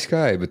want a nice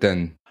guy," but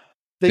then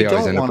they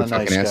always don't end up want with a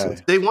nice fucking guy.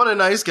 asses. They want a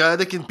nice guy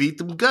that can beat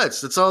them guts.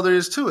 That's all there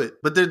is to it.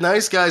 But the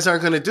nice guys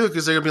aren't going to do it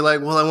because they're going to be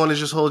like, "Well, I want to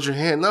just hold your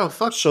hand." No,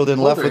 fuck. So then,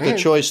 left with the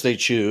choice, they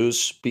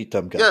choose beat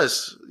them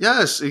guys.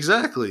 Yes,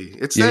 exactly.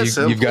 It's that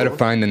simple. You've got to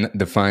find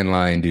the fine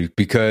line, dude.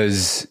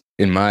 Because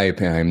in my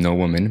opinion, I'm no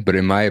woman, but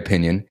in my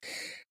opinion,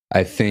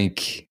 I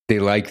think they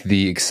like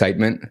the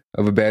excitement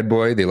of a bad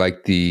boy. They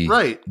like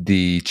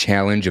the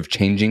challenge of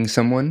changing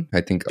someone. I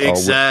think all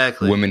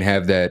women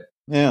have that.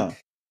 Yeah.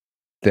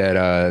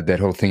 That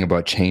whole thing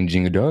about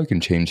changing a dog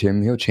can change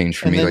him. He'll change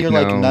for me. And then you're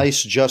like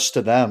nice just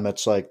to them.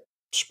 It's like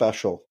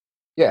special.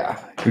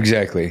 Yeah,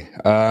 exactly.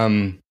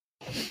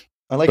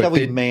 I like how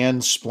we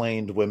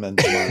mansplained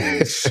women's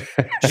minds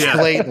just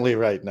blatantly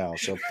right now.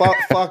 So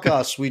fuck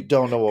us. We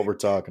don't know what we're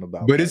talking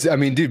about. But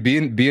dude,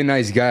 be a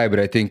nice guy. But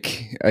I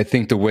think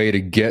the way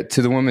to get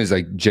to the woman is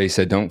like Jay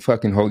said, don't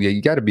fucking hold. Yeah,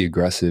 you got to be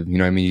aggressive. You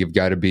know what I mean? You've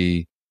got to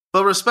be,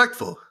 but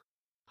respectful.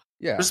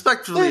 Yeah,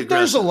 respectfully aggressive.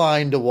 There's a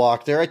line to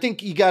walk there. I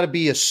think you got to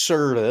be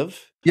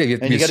assertive. Yeah, you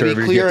have to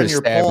be clear on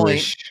your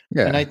point.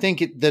 Yeah. And I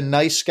think the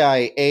nice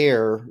guy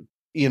air,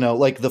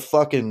 like the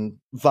fucking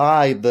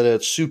vibe that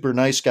a super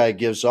nice guy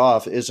gives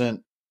off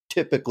isn't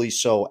typically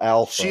so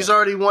alpha. She's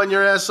already won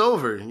your ass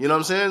over. You know what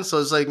I'm saying?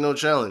 So it's like no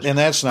challenge. And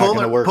that's not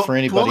going to work for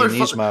anybody in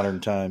these modern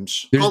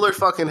times. Pull her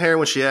fucking hair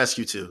when she asks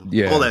you to.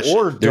 Yeah. Pull that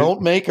or shit.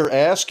 Don't make her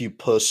ask you,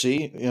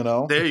 pussy. There you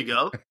go.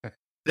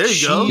 There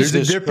you go. There's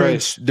a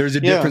difference. There's a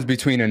difference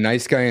between a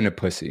nice guy and a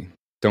pussy.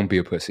 Don't be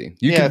a pussy.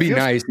 You can be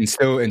nice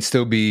and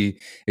still be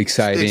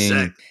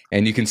exciting,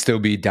 and you can still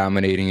be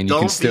dominating, and you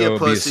can still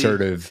be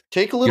assertive.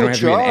 Take a little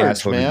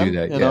charge, man. To do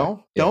that. You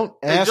know, don't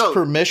ask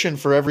permission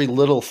for every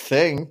little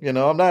thing. You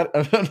know, I'm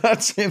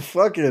not saying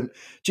fucking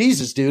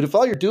Jesus, dude. If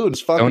all you're doing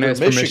is fucking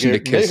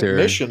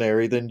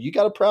missionary, then you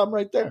got a problem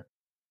right there.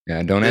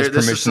 Yeah, don't ask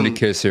permission to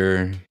kiss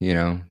her. You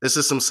know, this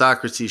is some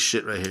Socrates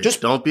shit right here.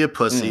 Just don't be a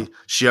pussy. Yeah.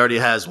 She already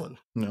has one.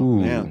 No,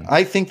 man.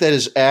 I think that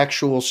is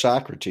actual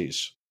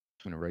Socrates.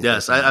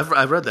 Yes,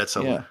 I've read that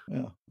somewhere.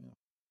 Yeah.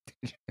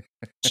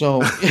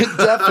 So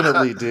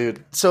definitely,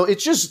 dude. So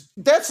it's just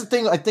that's the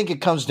thing I think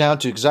it comes down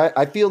to, because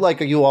I feel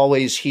like you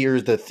always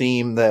hear the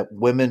theme that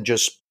women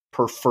just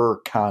prefer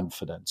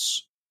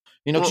confidence.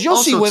 You know, because you'll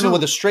see women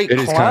with a straight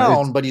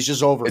clown, but he's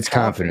just over. It's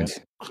confidence,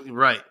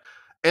 right?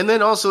 And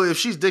then also, if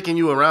she's dicking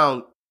you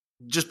around,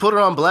 just put her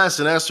on blast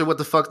and ask her what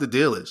the fuck the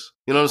deal is.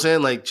 You know what I'm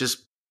saying? Like,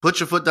 just put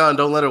your foot down.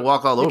 Don't let her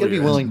walk all over you. Gotta be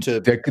willing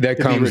to. That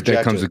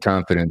comes with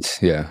confidence.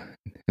 Yeah.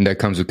 And that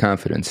comes with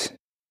confidence.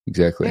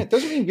 Exactly. Yeah, it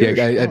doesn't mean you're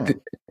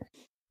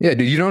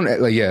dude, you don't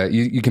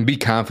you can be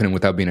confident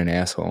without being an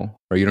asshole,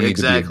 or you don't need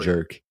to be a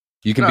jerk.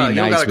 You can be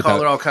nice without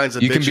call her all kinds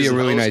of. You can be a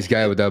really nice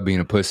guy without being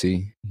a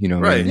pussy. You know,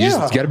 right? You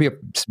just got to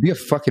be a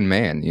fucking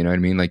man. You know what I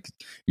mean? Like,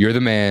 you're the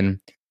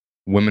man.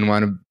 Women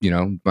want you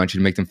to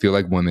make them feel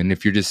like women.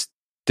 If you're just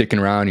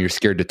dicking around, you're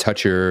scared to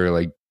touch her,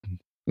 like,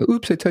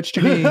 oops, I touched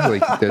your knee.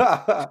 Like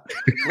that.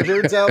 Well,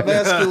 turns out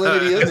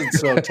masculinity isn't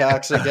so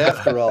toxic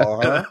after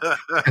all, huh?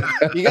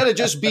 You got to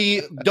just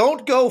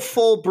don't go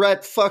full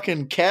Brett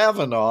fucking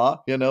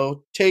Kavanaugh,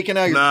 taking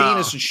out your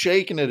penis and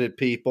shaking it at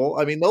people.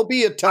 I mean, there'll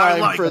be a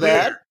time for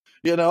that.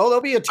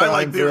 There'll be a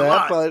time for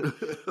that,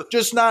 but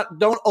just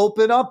don't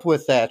open up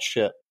with that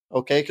shit,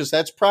 okay? Because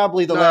that's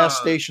probably the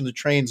last station the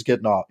train's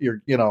getting off.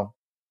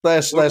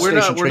 Last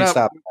station train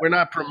stop. We're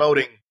not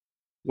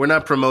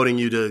promoting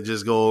you to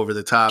just go over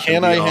the top.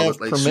 Can I have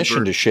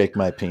permission to shake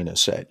my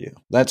penis at you?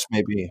 That's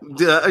maybe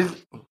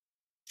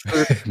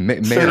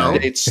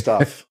date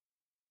stuff.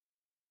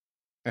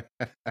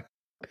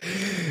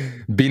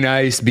 Be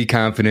nice, be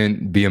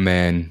confident, be a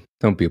man.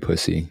 Don't be a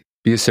pussy.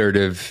 Be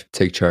assertive,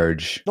 take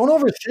charge. Don't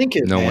overthink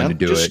it, know when to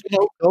do it.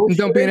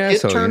 Don't be an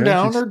asshole. Get turned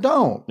down or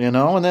don't,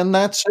 and then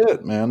that's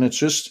it, man. It's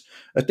just,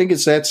 I think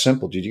it's that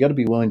simple, dude. You got to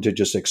be willing to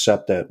just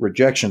accept that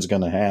rejection is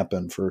going to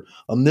happen for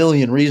a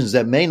million reasons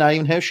that may not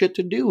even have shit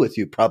to do with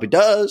you. Probably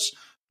does,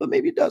 but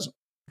maybe it doesn't.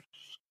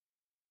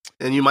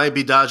 And you might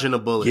be dodging a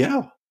bullet.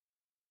 Yeah.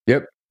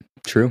 Yep.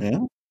 True. Yeah.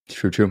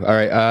 True. All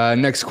right.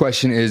 Next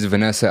question is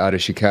Vanessa out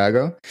of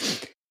Chicago.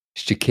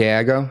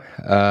 Chicago.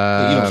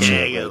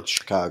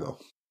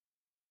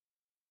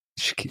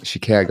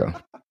 Chicago.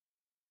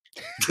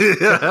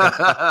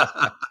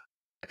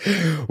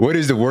 What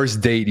is the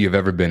worst date you've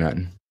ever been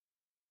on?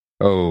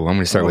 Oh, I'm going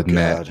to start with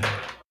God.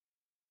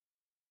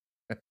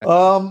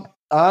 Matt.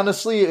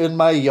 Honestly, in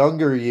my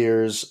younger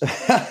years,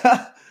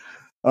 I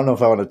don't know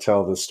if I want to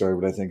tell this story,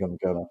 but I think I'm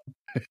gonna.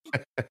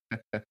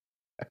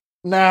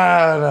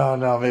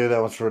 No. Maybe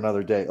that one's for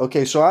another day.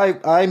 Okay, so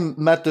I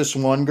met this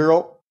one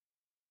girl.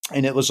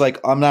 And it was like,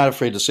 I'm not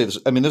afraid to say this.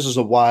 I mean, this is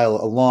a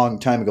long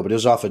time ago, but it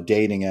was off a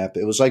dating app.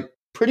 It was like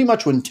pretty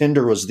much when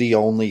Tinder was the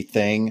only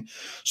thing.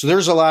 So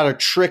there's a lot of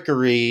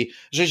trickery,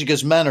 especially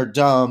because men are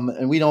dumb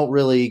and we don't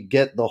really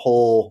get the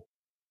whole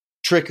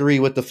trickery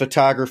with the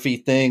photography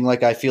thing.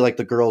 Like, I feel like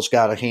the girls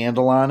got a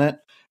handle on it.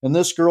 And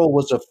this girl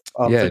was a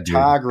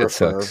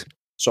photographer. Dude,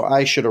 so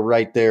I should have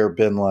right there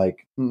been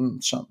like,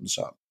 something's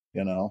up,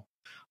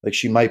 Like,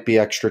 she might be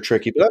extra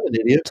tricky, but I'm an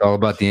idiot. It's all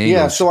about the angles.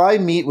 Yeah, so I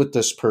meet with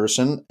this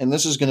person, and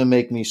this is going to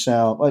make me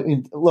sound – I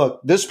mean,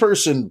 look, this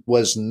person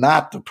was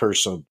not the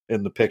person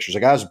in the pictures.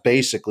 Like, I was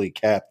basically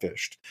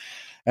catfished.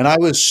 And I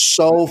was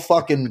so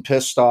fucking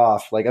pissed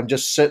off. Like, I'm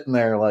just sitting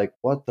there like,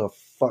 what the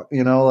fuck?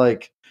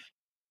 Like –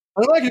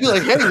 I don't like to be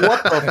like, hey,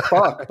 what the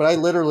fuck? But I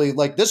literally –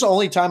 like, this is the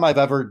only time I've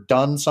ever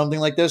done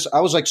something like this. I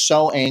was, like,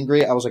 so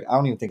angry. I was like, I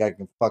don't even think I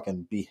can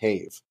fucking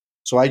behave.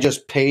 So I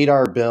just paid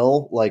our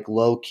bill, like,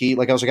 low key.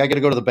 Like, I was like, I got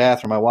to go to the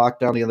bathroom. I walked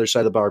down the other side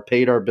of the bar,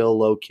 paid our bill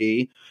low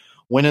key,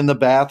 went in the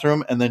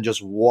bathroom, and then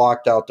just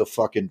walked out the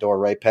fucking door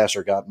right past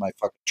her, got in my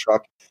fucking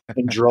truck,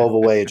 and drove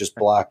away and just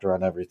blocked her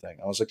on everything.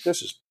 I was like,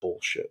 this is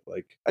bullshit.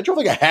 Like, I drove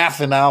like a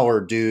half an hour,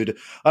 dude,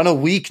 on a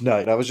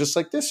weeknight. I was just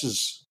like, this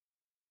is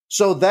 –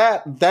 so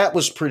that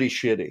was pretty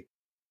shitty.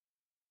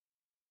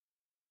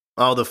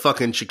 Oh, the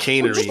fucking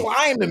chicanery. Just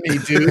lying to me,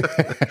 dude.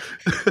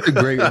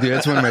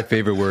 That's one of my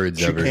favorite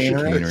words ever.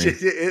 Chicanery.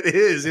 It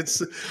is. It's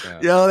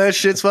that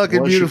shit's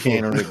fucking beautiful.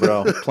 Chicanery,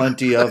 bro.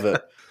 Plenty of it.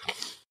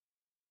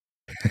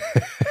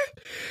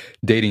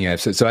 Dating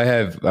apps. So I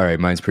have, all right,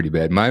 mine's pretty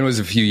bad. Mine was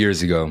a few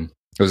years ago.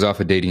 It was off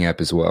a dating app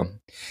as well.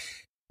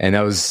 And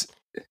that was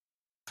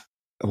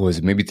I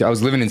was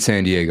living in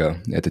San Diego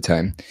at the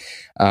time.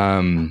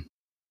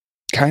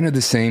 Kind of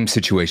the same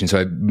situation.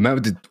 So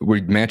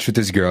we matched with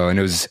this girl, and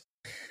it was,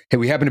 hey,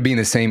 we happened to be in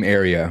the same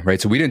area,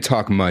 right? So we didn't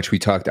talk much. We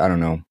talked, I don't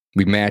know,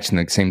 we matched, and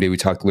the same day we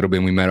talked a little bit,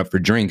 and we met up for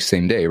drinks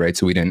same day, right?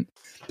 So there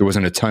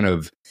wasn't a ton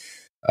of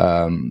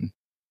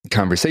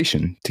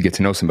conversation to get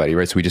to know somebody,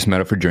 right? So we just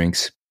met up for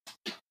drinks.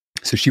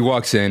 So she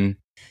walks in.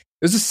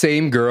 It was the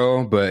same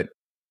girl, but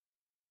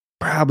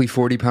probably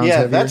 40 pounds yeah,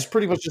 heavier. That's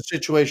pretty much the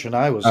situation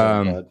I was in,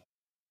 bud.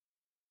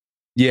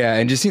 Yeah,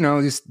 and just,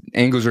 just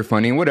angles are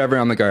funny and whatever.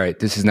 I'm like, all right,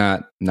 this is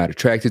not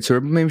attracted to her,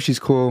 but maybe she's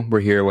cool.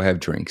 We're here. We'll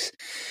have drinks.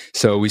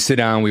 So we sit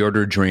down. We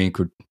order a drink.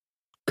 We're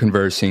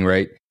conversing,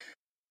 right?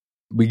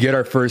 We get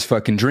our first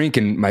fucking drink,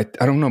 and I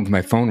don't know if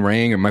my phone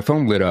rang or my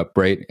phone lit up,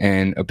 right?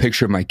 And a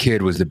picture of my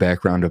kid was the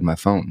background of my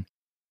phone.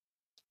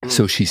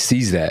 So she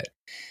sees that,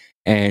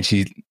 and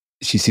she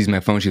sees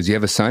my phone. She goes, "You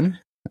have a son?"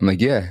 I'm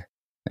like, "Yeah,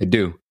 I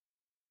do."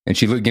 And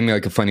she gave me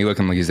like a funny look.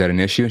 I'm like, "Is that an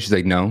issue?" She's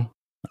like, "No."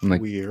 I'm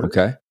like, Weird.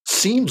 "Okay."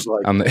 Seems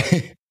like I'm like,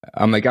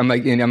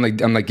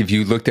 if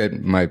you looked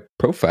at my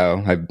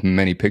profile, I have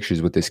many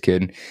pictures with this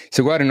kid.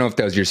 So, well, I don't know if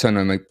that was your son.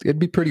 I'm like, it'd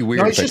be pretty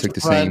weird if I took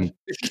the same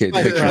kid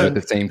picture with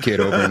the same kid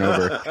over and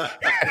over.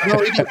 No,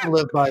 he doesn't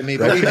live by me,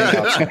 but we hang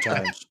out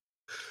sometimes.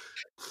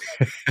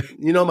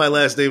 My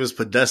last name is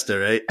Podesta,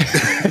 right?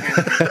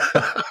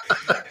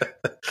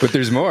 But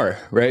there's more,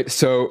 right?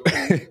 So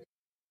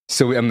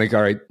I'm like,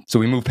 all right. So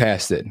we move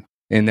past it.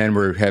 And then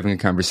we're having a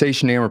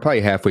conversation and we're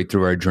probably halfway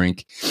through our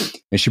drink.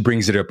 And she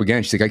brings it up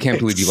again. She's like, I can't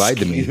believe you lied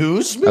to me.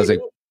 Excuse me? I was like,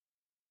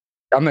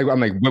 I'm like,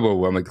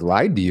 whoa. I'm like,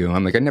 lied to you?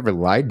 I'm like, I never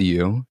lied to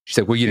you. She's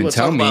like, well, you didn't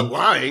tell me. About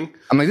lying.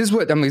 I'm like, this is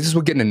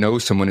what getting to know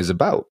someone is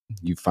about.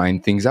 You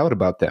find things out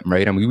about them,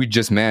 right? I mean, we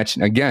just matched.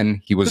 And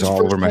again, he was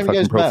all over my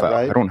fucking profile. Met,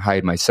 right? I don't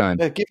hide my son.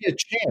 Yeah, give you a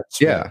chance.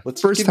 Yeah.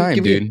 First time,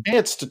 give dude. You a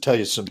chance to tell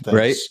you some things.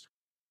 Right?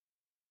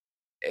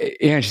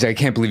 Yeah, she's like, I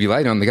can't believe you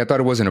lied to me. I'm like, I thought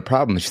it wasn't a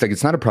problem. She's like,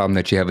 it's not a problem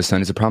that you have a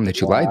son. It's a problem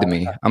that you lied to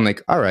me. I'm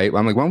like, all right.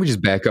 I'm like, why don't we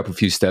just back up a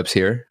few steps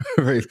here?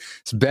 Right?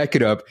 Let's back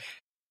it up.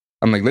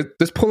 I'm like,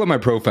 let's pull up my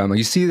profile. I'm like,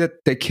 you see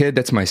that kid?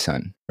 That's my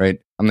son, right?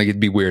 I'm like, it'd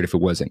be weird if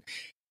it wasn't.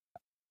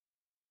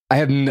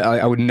 I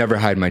would never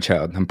hide my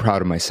child. I'm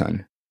proud of my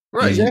son.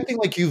 Right. She's acting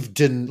like you've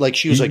didn't, like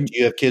she was like, do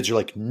you have kids? You're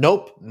like,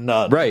 nope,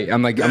 none. Right.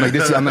 I'm like, and I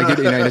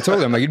told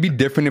her, I'm like, it'd be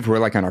different if we're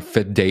like on our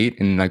 5th date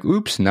and like,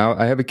 oops, now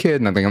I have a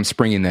kid. And I'm like, I'm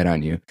springing that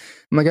on you.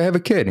 I'm like, I have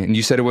a kid. And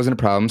you said it wasn't a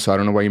problem. So I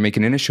don't know why you're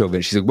making an issue of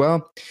it. She's like,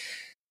 well,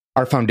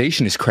 our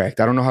foundation is cracked.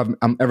 I don't know how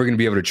I'm ever going to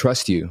be able to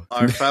trust you.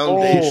 Our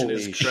foundation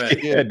is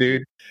cracked. Yeah,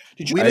 dude.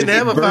 We didn't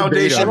have a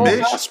foundation, bitch.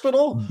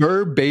 Hospital?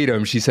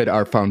 Verbatim, she said,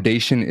 our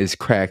foundation is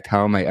cracked.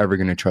 How am I ever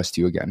going to trust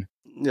you again?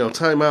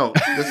 Time out.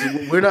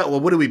 We're not. Well,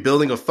 what are we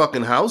building, a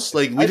fucking house?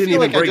 Like we didn't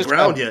even break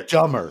ground yet.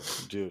 Dumber,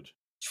 dude.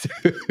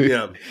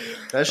 Yeah,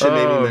 that shit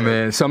made me mad.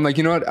 Man. So I'm like,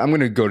 you know what? I'm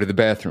gonna go to the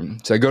bathroom.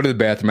 So I go to the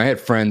bathroom. I had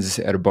friends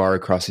at a bar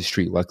across the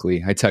street.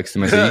 Luckily, I texted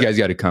them. I said, you guys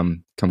got to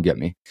come get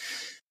me.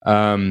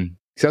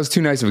 Because I was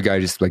too nice of a guy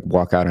to just like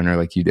walk out on her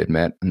like you did,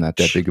 Matt. I'm not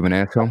that big of an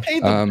asshole. Pay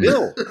the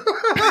bill.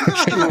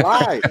 She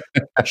lied.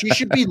 She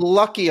should be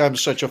lucky I'm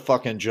such a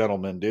fucking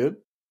gentleman, dude.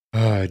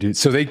 Dude.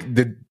 So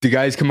the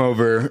guys come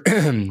over,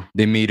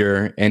 they meet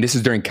her, and this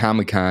is during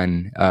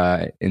Comic-Con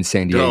in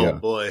San Diego. Oh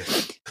boy!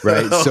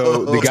 Right.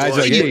 So the guys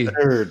are like, hey,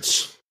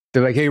 nerds.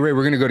 They're like, hey, Ray,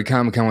 we're gonna go to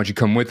Comic-Con. Why don't you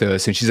come with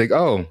us? And she's like,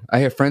 oh, I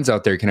have friends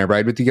out there. Can I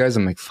ride with you guys?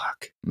 I'm like,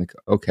 fuck. I'm like,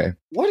 okay.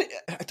 What?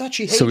 I thought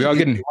she hated so we all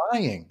getting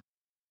lying.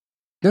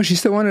 No, she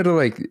still wanted to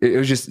like. It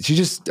was just she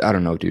just I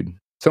don't know, dude.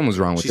 Something was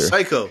wrong with her. She's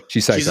psycho.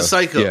 She's a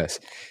psycho. Yes.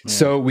 Yeah.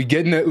 So we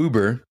get in the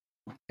Uber.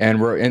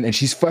 And and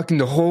she's fucking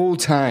the whole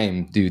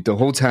time, dude. The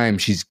whole time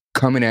she's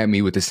coming at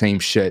me with the same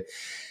shit.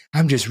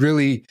 I'm just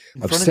really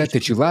upset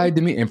that you lied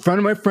to me in front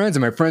of my friends.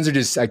 And my friends are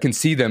just, I can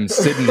see them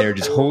sitting there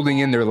just holding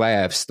in their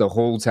laughs the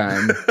whole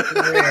time.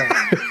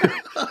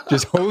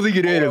 Just holding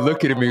it in and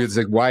looking at me. It's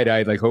like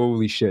wide-eyed, like,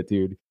 holy shit,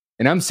 dude.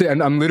 And I'm just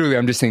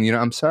saying,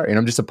 I'm sorry. And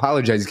I'm just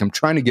apologizing. I'm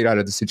trying to get out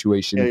of the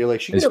situation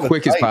as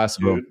quick as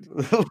possible.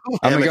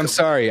 I'm like, I'm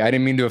sorry. I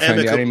didn't mean to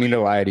offend you. I didn't mean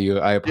to lie to you.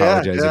 I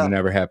apologize. It'll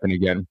never happen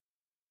again.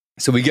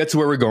 So we get to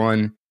where we're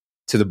going,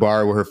 to the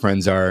bar where her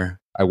friends are.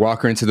 I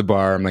walk her into the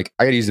bar. I'm like,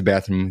 I got to use the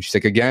bathroom. She's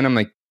like, again? I'm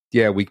like,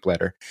 yeah, weak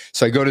bladder.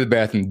 So I go to the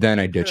bathroom, then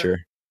I ditch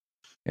her.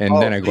 And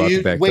then I go out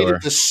the back door.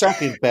 The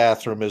second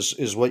bathroom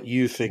is what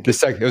you think it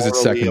was the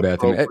second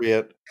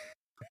bathroom.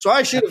 So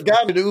I should have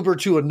gotten an Uber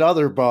to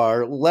another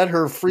bar, let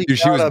her freak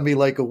out on me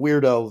like a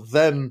weirdo,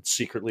 then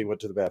secretly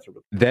went to the bathroom.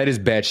 That is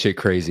batshit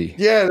crazy.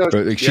 Yeah.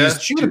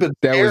 She would have been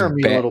scaring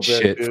me a little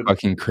bit, dude.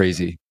 Fucking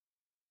crazy.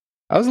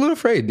 I was a little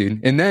afraid, dude.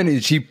 And then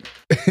she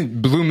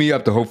blew me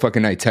up the whole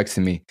fucking night,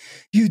 texting me,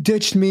 you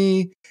ditched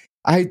me.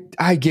 I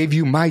gave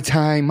you my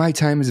time. My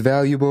time is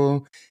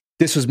valuable.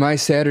 This was my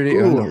Saturday.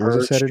 Ooh,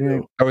 was it Saturday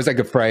night? It was like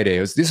a Friday.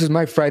 This was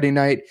my Friday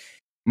night.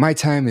 My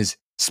time is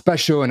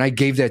special, and I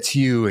gave that to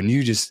you, and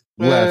you just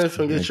left.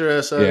 Get your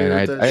ass out. Yeah,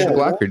 and I had to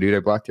block her, dude.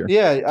 I blocked her.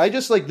 Yeah, I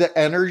just like the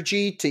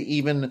energy to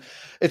even.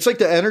 It's like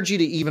the energy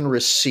to even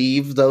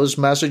receive those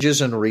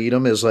messages and read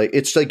them is like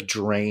it's like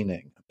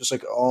draining. Just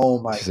like,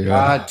 oh my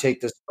God, take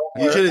this.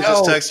 You should have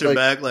just texted her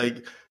back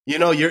like,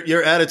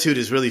 your attitude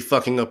is really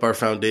fucking up our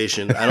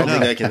foundation. I don't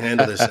think I can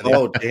handle this anymore.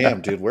 Oh,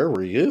 damn, dude. Where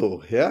were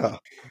you? Yeah.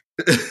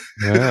 Yeah,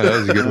 that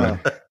was a good one.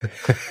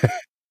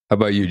 How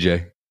about you,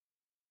 Jay?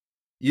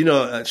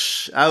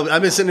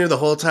 I've been sitting here the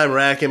whole time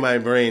racking my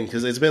brain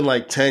because it's been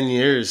like 10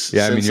 years.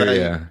 Yeah,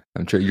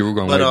 I'm sure you were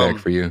going way back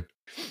for you.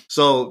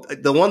 So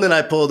the one that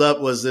I pulled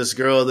up was this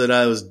girl that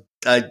I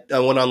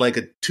went on like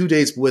 2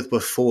 dates with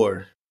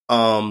before.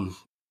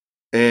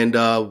 And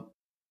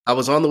I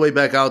was on the way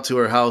back out to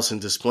her house in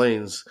Des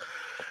Plaines,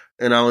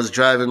 and I was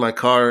driving my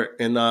car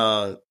and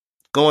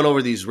going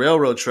over these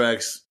railroad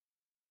tracks.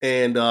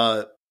 And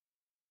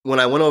when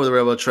I went over the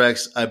railroad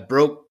tracks, I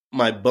broke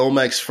my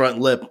Bomex front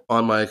lip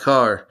on my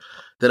car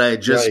that I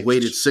had just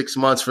waited 6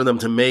 months for them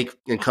to make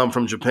and come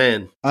from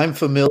Japan. I'm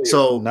familiar.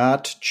 So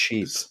not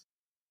cheap.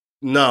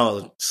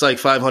 No, it's like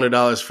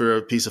 $500 for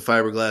a piece of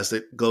fiberglass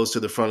that goes to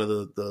the front of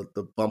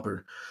the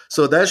bumper.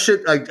 So that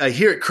shit, I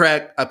hear it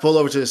crack. I pull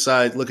over to the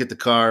side, look at the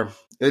car.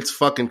 It's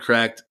fucking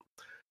cracked.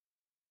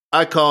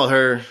 I call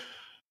her.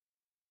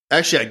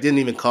 Actually, I didn't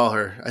even call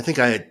her. I think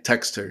I had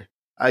text her.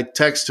 I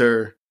text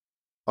her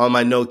on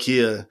my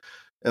Nokia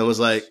and was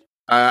like,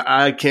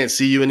 I can't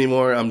see you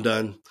anymore. I'm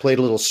done. Played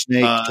a little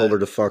snake, told her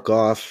to fuck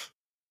off.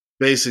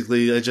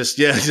 Basically,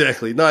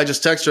 exactly. No, I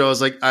just texted her. I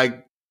was like,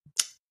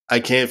 I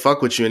can't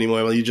fuck with you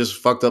anymore. Well, you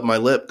just fucked up my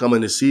lip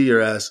coming to see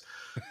your ass.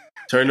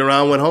 Turned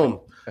around, went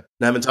home. And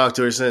haven't talked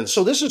to her since.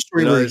 So this is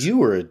where you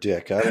were a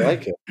dick. I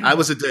like it. I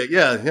was a dick.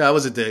 Yeah, I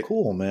was a dick.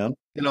 Cool, man.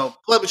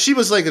 But she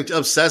was like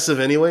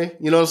obsessive anyway.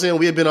 You know what I'm saying?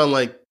 We had been on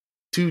like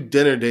 2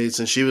 dinner dates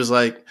and she was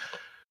like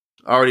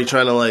already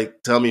trying to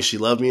like tell me she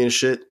loved me and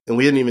shit. And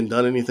we hadn't even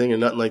done anything or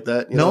nothing like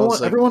that.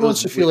 Everyone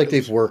wants to feel like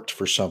they've worked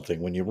for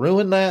something. When you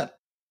ruin that,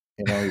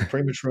 you're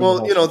premature. Well,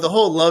 the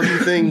whole love you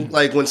thing,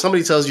 like when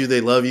somebody tells you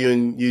they love you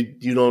and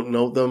you don't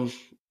know them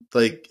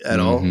like at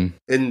all.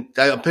 And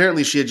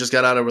apparently she had just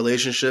got out of a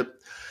relationship.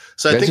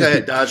 So I think I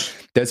had dodged.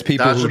 That's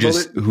people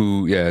there's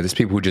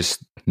people who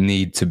just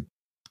need to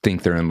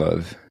think they're in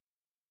love.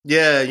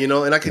 Yeah,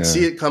 and I could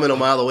see it coming a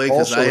mile away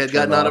because I had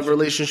gotten out of a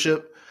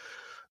relationship.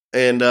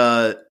 And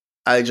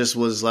I just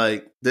was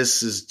like,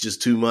 this is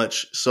just too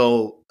much.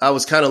 So I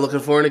was kind of looking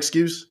for an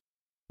excuse,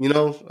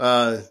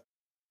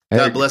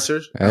 God bless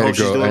her. I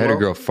had a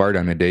girl fart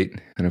on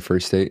a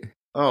first date.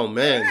 Oh,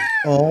 man.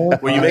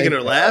 Were you making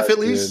her laugh at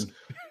least? Dude.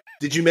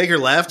 Did you make her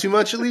laugh too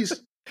much at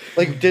least?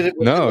 Like, did it?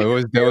 No,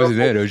 that wasn't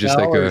it. It was just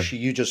like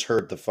you just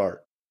heard the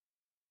fart.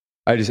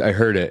 I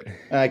heard it.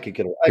 I could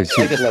get it.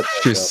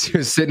 She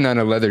was sitting on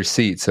a leather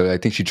seat, so I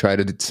think she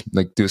tried to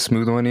like do a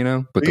smooth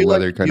one, but the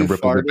leather kind of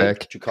rippled it back.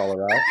 Did you call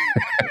her out?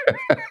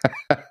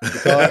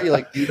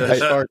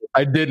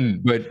 I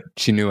didn't, but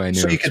she knew I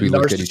knew. So you could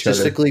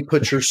narcissistically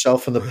put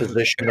yourself in the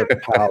position of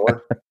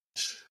power.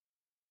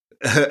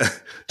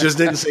 Just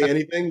didn't say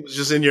anything. It was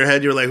just in your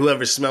head. You're like,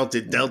 whoever smelt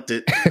it dealt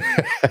it.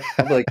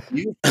 I'm like,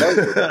 you felt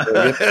it.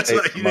 That's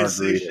why you didn't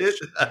say shit.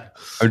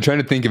 I'm trying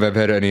to think if I've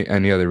had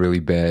any other really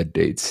bad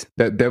dates.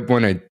 That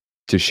one I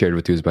just shared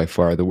with you is by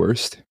far the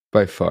worst.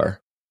 By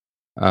far.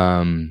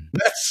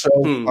 That's so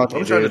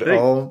fucking good.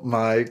 Oh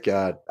my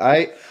God.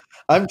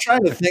 I'm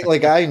trying to think,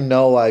 like, I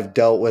know I've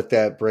dealt with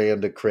that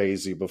brand of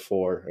crazy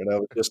before. And I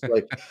was just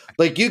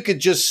like you could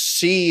just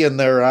see in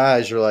their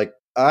eyes, you're like,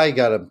 I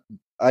gotta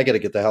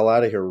get the hell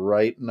out of here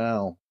right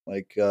now.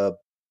 Like,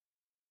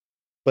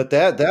 but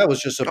that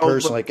was just a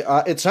person.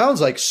 It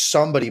sounds like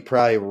somebody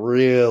probably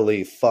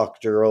really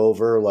fucked her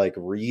over like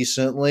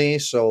recently.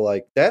 So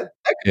like that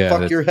can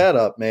fuck your head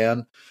up,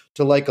 man,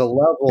 to like a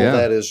level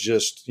that is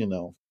just,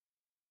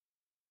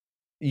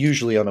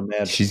 usually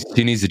unimaginable.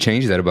 She needs to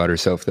change that about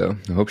herself, though.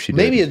 I hope she did.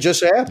 Maybe it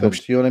just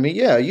happened. You know what I mean?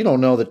 Yeah, you don't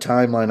know the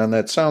timeline on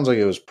that. Sounds like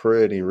it was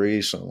pretty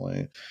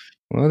recently.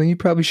 Well, then you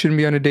probably shouldn't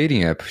be on a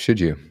dating app, should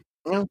you?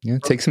 Yeah,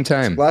 take some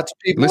time. Lots of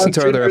people listen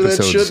to other episodes.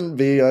 That shouldn't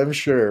be, I'm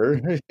sure.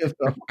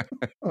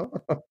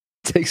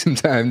 Take some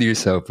time to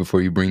yourself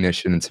before you bring that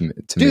shit into me.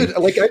 Dude,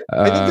 like I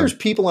think there's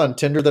people on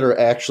Tinder that are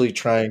actually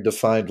trying to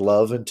find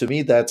love, and to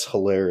me, that's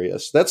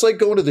hilarious. That's like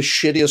going to the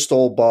shittiest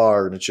old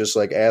bar, and it's just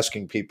like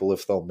asking people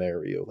if they'll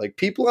marry you. Like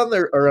people on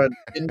there are on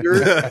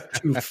Tinder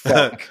to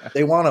fuck.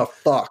 They want to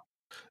fuck.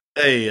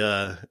 Hey,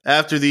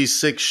 after these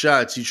 6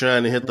 shots, you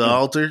trying to hit the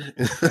altar?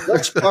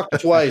 Let's fuck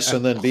twice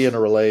and then be in a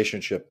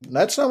relationship.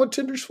 That's not what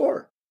Tinder's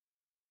for.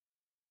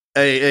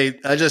 Hey,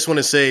 I just want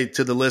to say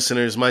to the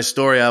listeners, my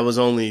story, I was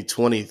only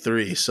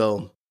 23,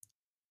 so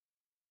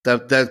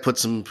that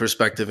puts some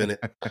perspective in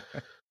it.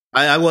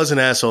 I was an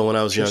asshole when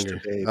I was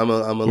younger. I'm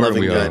a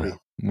loving guy.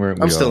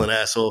 I'm still an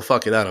asshole.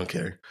 Fuck it, I don't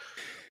care.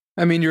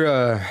 I mean, you're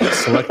a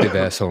selective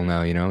asshole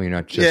now, You're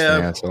not just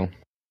an asshole.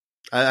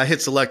 I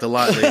hit select a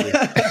lot lately.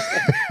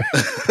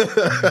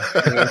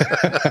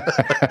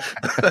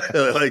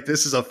 Like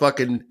this is a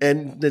fucking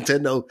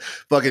Nintendo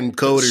fucking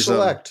code or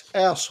something. Select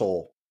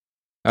asshole.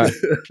 All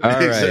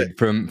right,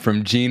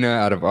 from Gina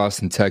out of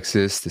Austin,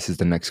 Texas. This is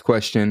the next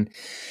question.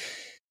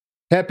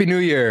 Happy New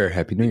Year,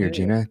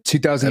 Gina.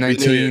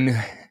 2019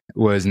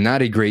 was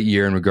not a great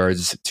year in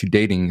regards to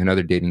dating.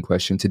 Another dating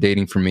question to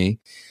dating for me.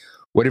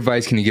 What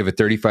advice can you give a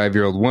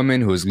 35-year-old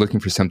woman who is looking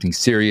for something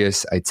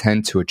serious? I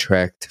tend to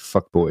attract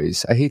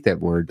fuckboys. I hate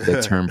that word,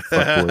 that term,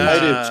 fuckboys.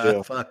 I do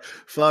too.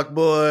 Fuck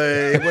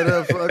boy. What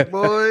up, fuck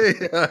boy?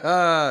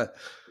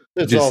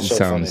 It's also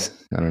sounds,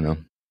 funny. I don't know.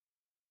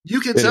 You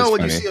can tell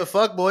when you see a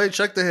fuckboy.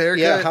 Check the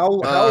haircut. Yeah,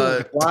 how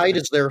wide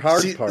is their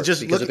hard part?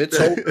 Because if it's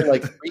over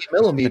like 3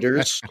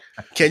 millimeters,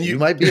 you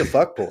might be a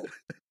fuckboy.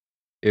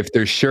 If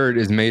their shirt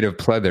is made of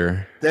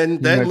pleather,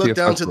 then look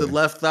down to the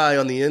left thigh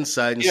on the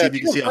inside and see if you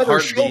can see a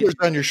heartbeat. Shoulders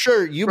on your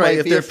shirt, you might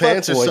if be their a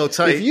pants fuckboy. are so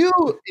tight. If you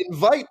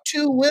invite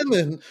 2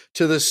 women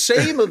to the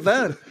same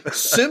event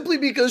simply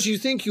because you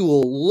think you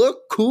will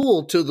look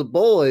cool to the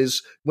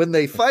boys when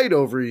they fight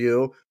over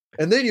you,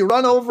 and then you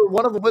run over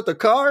one of them with a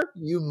car,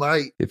 you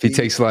might. If he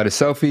takes a lot of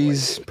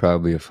selfies,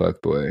 probably a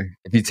fuckboy.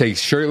 If he takes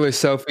shirtless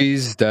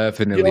selfies,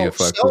 definitely a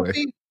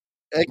fuckboy.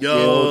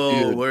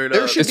 Word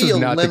there up. should This be is a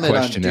not the limit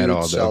question on at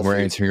all, though. selfies. We're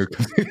answering your.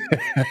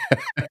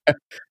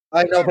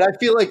 I know, but I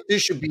feel like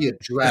this should be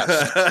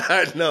addressed.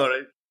 I know,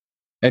 right?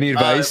 Any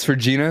advice for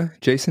Gina,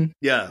 Jason?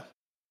 Yeah.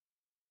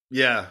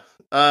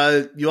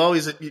 You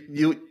always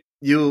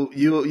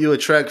you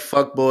attract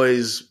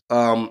fuckboys.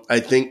 I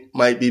think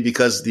might be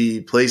because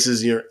the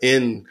places you're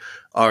in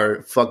are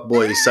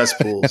fuckboy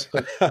cesspools.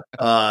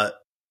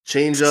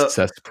 Change up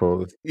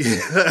cesspools.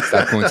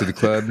 Stop going to the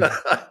club.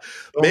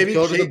 Maybe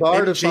go to the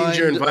bar to change find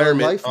your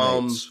environment.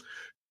 Life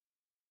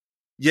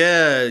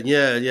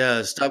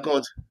Yeah. Stop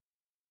going.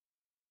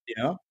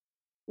 Yeah.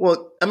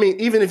 Well, I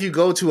mean, even if you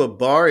go to a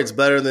bar, it's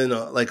better than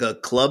a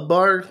club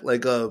bar.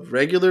 Like a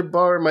regular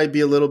bar might be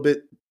a little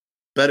bit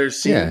better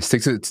seen. Yeah,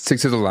 stick to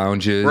the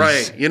lounges,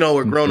 right?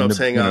 Where grown-ups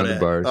hang out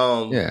at. Bars.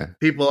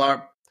 People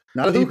are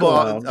not a people.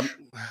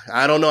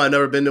 I don't know. I've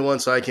never been to one,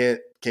 so I can't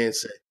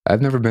say. I've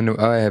never been to.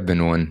 I have been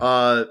to one.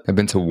 I've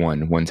been to one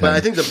time. But I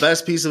think the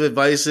best piece of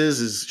advice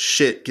is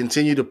shit.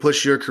 Continue to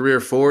push your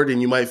career forward,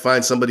 and you might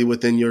find somebody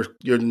within your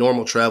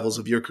normal travels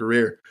of your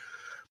career.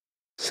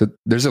 So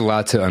there's a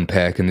lot to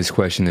unpack in this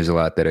question. There's a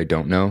lot that I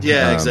don't know.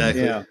 Yeah,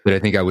 exactly. That I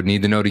think I would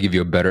need to know to give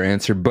you a better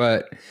answer.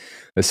 But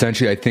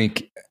essentially, I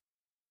think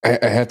I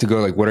have to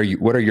go like, what are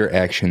your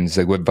actions?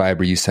 Like, what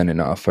vibe are you sending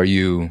off? How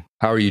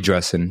are you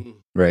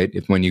dressing? Right?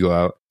 When you go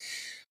out,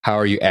 how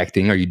are you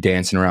acting? Are you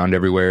dancing around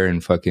everywhere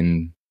and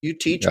fucking? You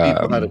teach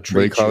people how to treat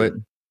what do you call it?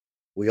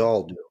 We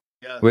all do.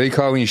 Yeah. What do you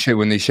call it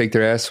when they shake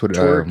their ass? What?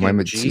 Why am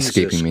I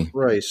escaping me?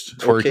 Christ.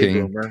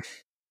 Twerking.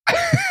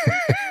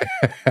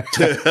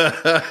 Okay,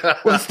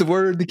 What's the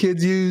word the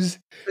kids use?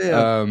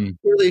 Yeah.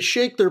 Where they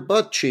shake their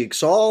butt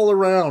cheeks all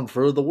around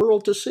for the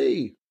world to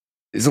see.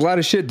 There's a lot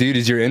of shit, dude.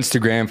 Is your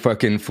Instagram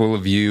fucking full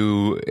of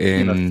you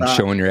and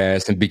showing your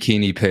ass and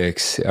bikini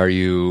pics? Are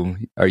you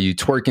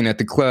twerking at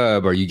the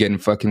club? Are you getting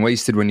fucking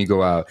wasted when you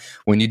go out?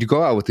 When you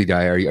go out with the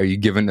guy, are you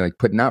giving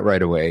putting out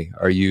right away?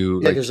 Are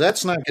you? Yeah, because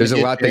that's not. There's a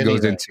lot that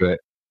goes into it.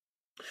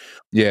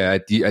 Yeah,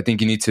 I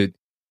think you need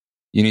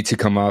to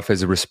come off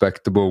as a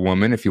respectable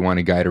woman if you want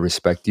a guy to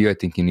respect you. I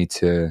think you need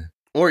to.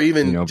 Or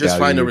even just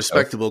find a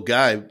respectable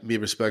guy. Be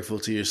respectful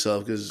to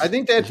yourself, because I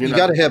think that you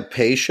got to have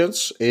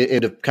patience.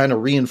 It to kind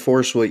of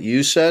reinforce what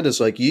you said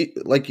is like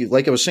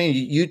I was saying,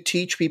 you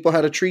teach people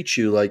how to treat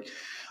you. Like,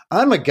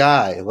 I'm a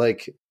guy,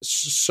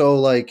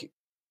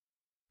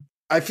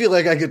 I feel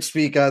like I could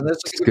speak on this.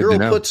 If a girl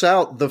puts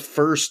out the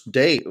first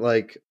date,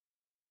 like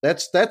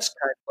that's kind of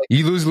like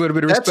you lose a little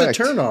bit of respect. That's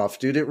a turnoff,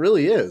 dude. It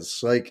really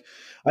is. Like,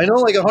 I know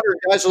 100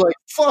 guys are like,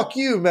 fuck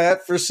you,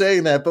 Matt, for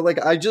saying that. But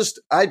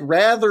I'd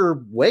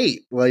rather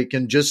wait,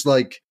 and just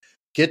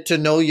get to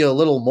know you a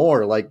little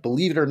more. Like,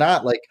 believe it or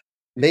not,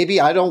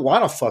 maybe I don't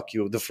want to fuck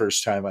you the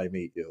first time I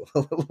meet you.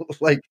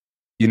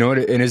 You know what?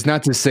 And it's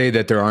not to say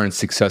that there aren't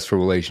successful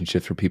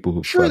relationships for people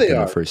who fuck on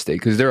the first date,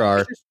 because there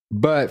are.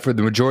 But for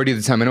the majority of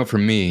the time, I know for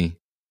me,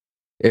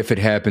 if it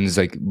happens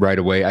right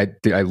away,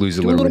 I lose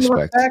a little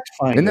respect.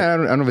 And I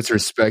don't know if it's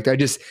respect.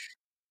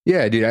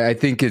 Dude, I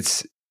think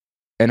it's.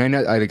 And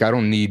I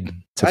don't need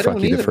to fuck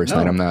you the first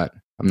night. I'm not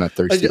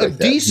thirsty. A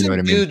decent you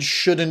know dude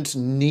shouldn't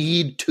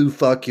need to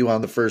fuck you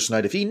on the first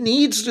night. If he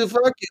needs to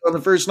fuck you on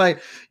the first night,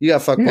 you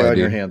got fuckboy on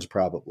your hands,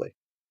 probably.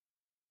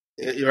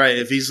 You're right.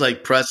 If he's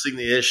pressing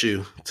the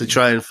issue to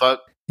try and fuck.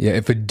 Yeah,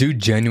 if a dude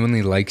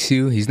genuinely likes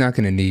you, he's not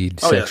going to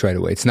need sex right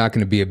away. It's not going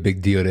to be a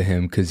big deal to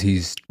him because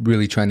he's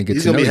really trying to get to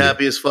know you. He's going to be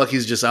happy as fuck.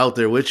 He's just out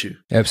there with you.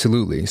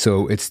 Absolutely.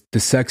 So the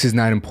sex is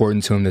not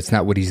important to him. That's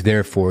not what he's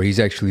there for. He's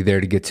actually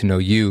there to get to know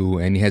you,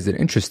 and he has an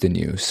interest in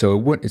you.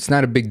 So it's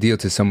not a big deal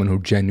to someone who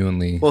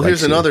genuinely likes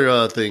here's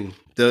another thing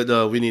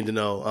that we need to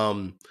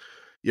know.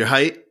 Your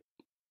height,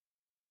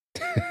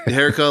 your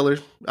hair color,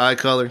 eye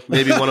color.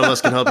 Maybe one of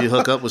us can help you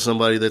hook up with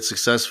somebody that's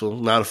successful,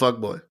 not a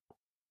fuckboy.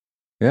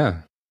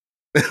 Yeah.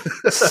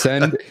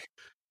 Send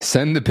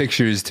the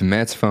pictures to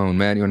Matt's phone.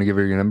 Matt, you want to give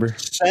her your number?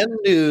 Send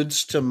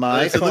nudes to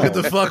my phone. Look at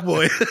the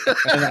fuckboy.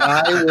 And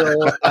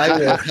I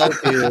will help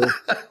you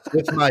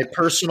with my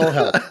personal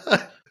help.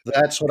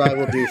 That's what I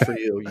will do for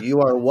you.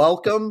 You are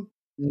welcome.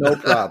 No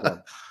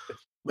problem.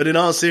 But in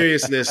all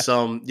seriousness,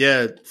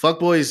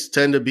 fuckboys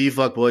tend to be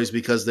fuckboys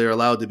because they're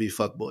allowed to be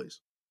fuckboys.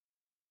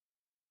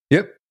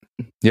 Yep.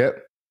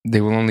 They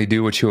will only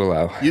do what you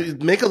allow. You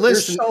make a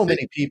list. There's so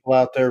many people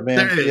out there,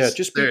 man.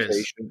 Just be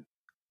patient.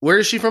 Where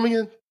is she from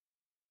again?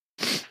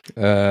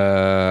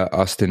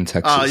 Austin,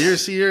 Texas. Oh,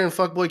 you're in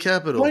fuckboy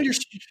capital.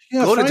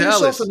 Go to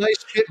Dallas. A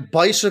nice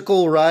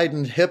bicycle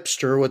riding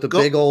hipster with a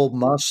big old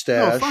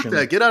mustache. No, fuck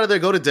that. Get out of there.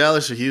 Go to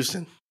Dallas or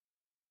Houston.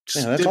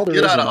 Yeah, that's all there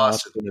is. Get out of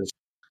Austin.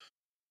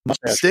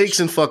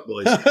 Steaks and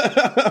fuckboys.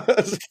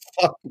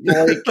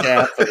 Fuckboy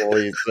capital,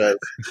 he says.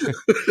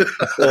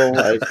 Oh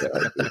my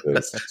God.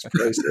 This is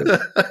priceless.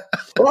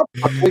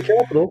 Fuckboy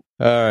capital.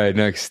 All right,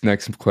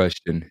 next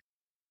question.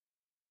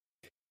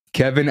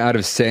 Kevin out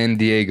of San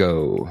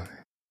Diego.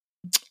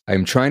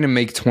 I'm trying to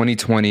make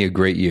 2020 a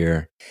great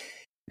year.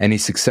 Any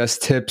success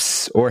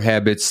tips or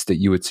habits that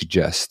you would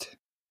suggest?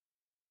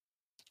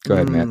 Go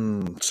ahead, Matt.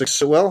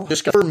 Well,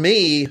 just for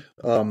me,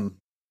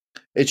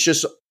 it's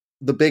just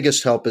the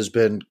biggest help has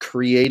been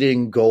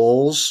creating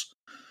goals.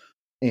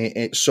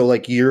 And so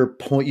like you're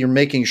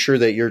making sure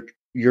that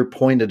you're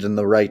pointed in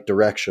the right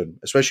direction,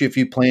 especially if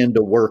you plan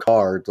to work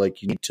hard.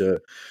 Like you need to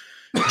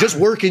just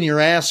working your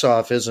ass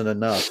off isn't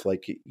enough.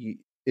 Like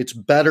it's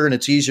better and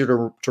it's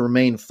easier to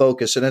remain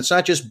focused. And it's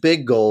not just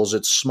big goals;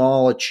 it's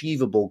small,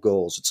 achievable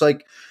goals. It's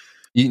like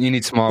you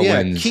need small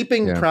wins.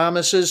 Keeping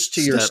promises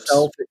to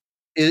yourself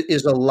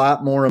is a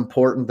lot more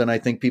important than I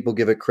think people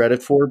give it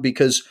credit for,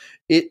 because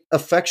it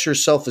affects your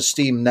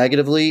self-esteem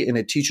negatively and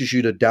it teaches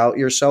you to doubt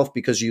yourself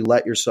because you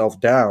let yourself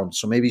down.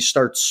 So maybe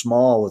start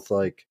small with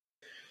like,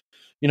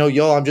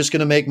 I'm just going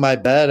to make my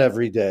bed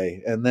every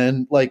day. And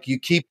then like you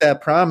keep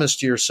that promise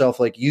to yourself,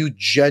 like you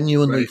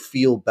genuinely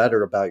feel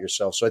better about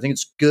yourself. So I think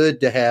it's good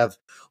to have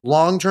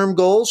long-term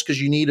goals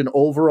because you need an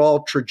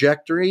overall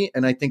trajectory.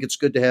 And I think it's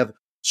good to have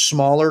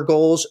smaller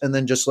goals and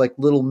then just like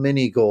little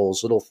mini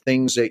goals, little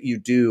things that you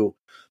do,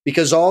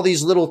 because all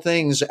these little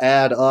things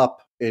add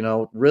up,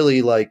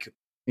 really like,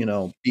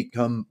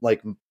 become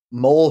like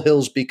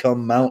molehills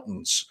become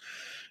mountains.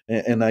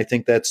 And I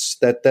think that's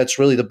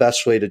really the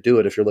best way to do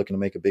it if you're looking to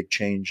make a big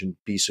change and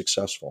be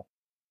successul.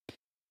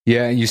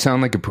 Yeah, you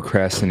sound like a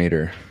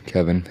procrastinator,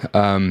 Kevin.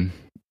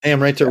 Hey,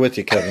 I'm right there with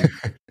you, Kevin.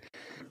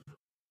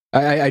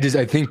 I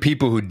think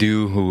people who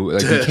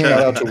like you can't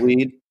shout out to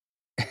weed.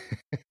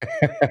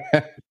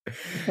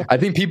 I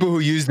think people who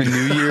use the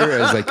new year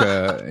as like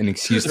an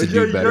excuse to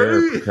do better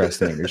are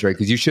procrastinators, right?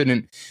 Because you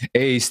shouldn't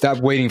stop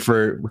waiting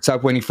for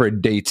a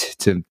date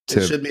to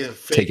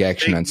take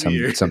action on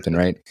something,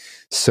 right?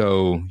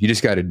 So you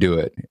just got to do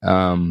it.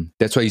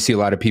 That's why you see a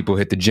lot of people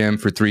hit the gym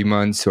for 3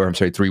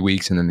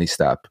 weeks, and then they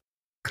stop.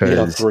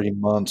 3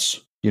 months.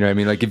 You know what I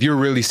mean? Like if you're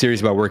really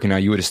serious about working out,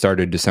 you would have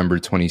started December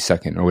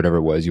 22nd or whatever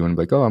it was. You want to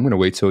be like, I'm going to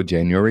wait till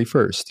January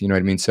 1st. You know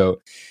what I mean?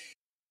 So,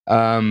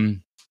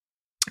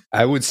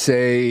 I would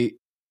say,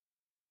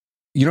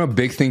 a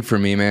big thing for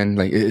me, man,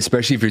 like,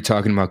 especially if you're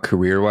talking about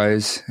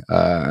career-wise,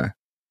 a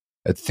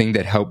thing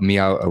that helped me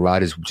out a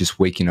lot is just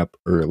waking up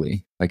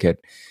early. Like at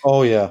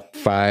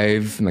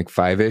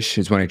 5-ish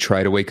is when I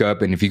try to wake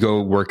up. And if you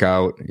go work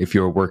out, if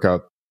you're a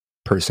workout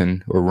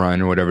person or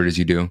run or whatever it is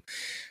you do,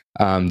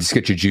 just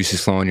get your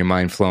juices flowing, your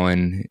mind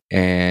flowing.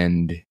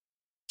 And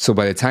so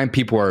by the time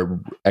people are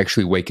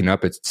actually waking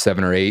up at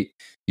 7 or 8,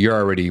 you're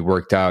already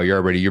worked out.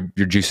 Your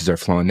juices are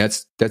flowing.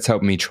 That's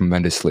helped me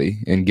tremendously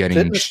in getting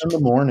fitness in the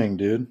morning,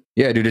 dude.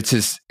 Yeah, dude.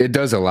 It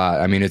does a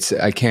lot. I mean,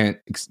 I can't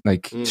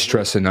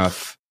stress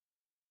enough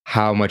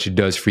how much it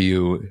does for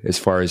you as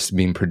far as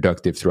being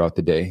productive throughout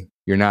the day.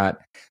 You're not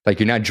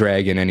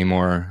dragging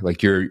anymore.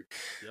 Like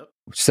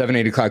 7,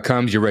 8 o'clock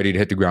comes, you're ready to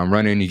hit the ground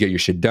running. You get your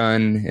shit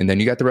done, and then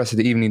you got the rest of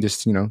the evening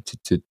just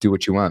to do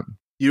what you want.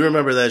 You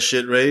remember that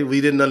shit, Ray? We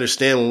didn't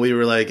understand when we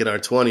were like in our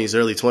 20s,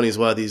 early 20s,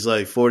 why these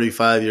like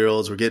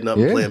 45-year-olds were getting up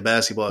and playing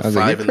basketball at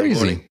 5 in the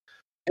morning.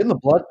 In the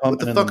blood pump.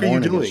 What the fuck are you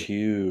doing?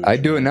 Huge. I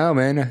do it now,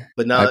 man.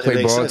 But now I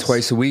play ball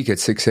twice a week at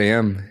 6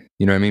 a.m.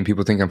 You know what I mean?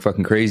 People think I'm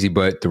fucking crazy,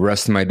 but the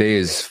rest of my day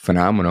is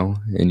phenomenal,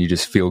 and you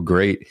just feel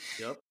great.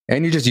 Yep.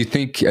 And you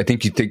think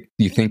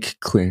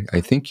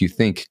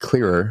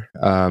clearer.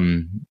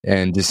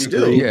 And just you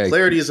do. Yeah,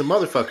 clarity is a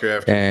motherfucker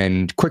after.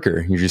 And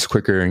quicker. You're just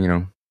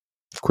quicker.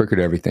 Quicker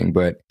to everything.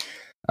 But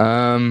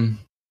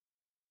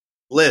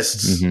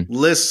lists. Mm-hmm.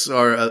 Lists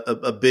are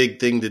a big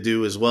thing to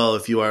do as well.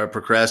 If you are a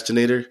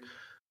procrastinator,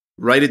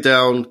 write it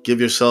down.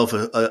 Give yourself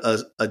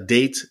a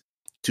date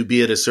to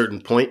be at a certain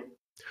point.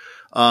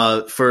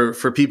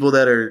 For people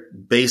that are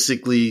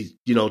basically,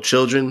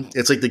 children,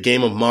 it's like the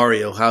game of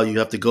Mario, how you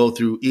have to go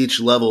through each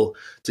level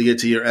to get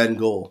to your end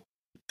goal.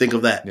 Think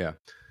of that. Yeah.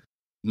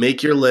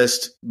 Make your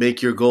list,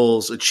 make your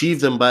goals,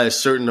 achieve them by a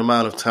certain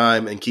amount of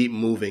time, and keep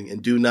moving,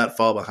 and do not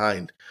fall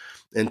behind.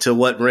 And to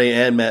what Ray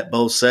and Matt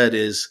both said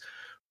is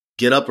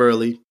get up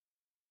early,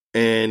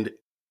 and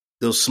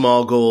those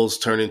small goals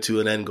turn into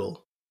an end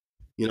goal.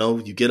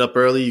 You get up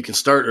early, you can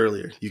start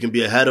earlier. You can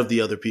be ahead of the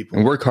other people.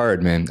 And work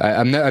hard, man.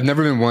 I've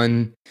never been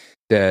one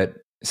that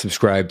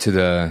subscribed to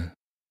the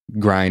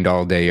grind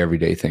all day, every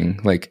day thing.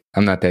 Like,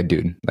 I'm not that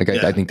dude. Like,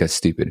 I think that's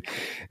stupid.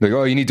 Like,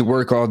 you need to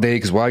work all day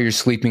because while you're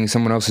sleeping,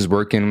 someone else is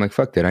working. I'm like,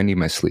 fuck that. I need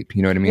my sleep.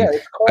 You know what I mean? Yeah,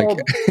 it's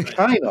called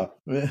China.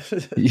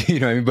 You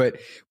know what I mean?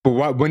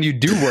 But when you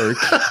do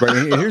work, right?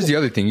 And here's the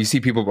other thing. You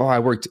see people, I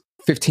worked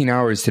 15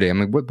 hours today.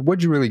 I'm like,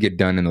 what'd you really get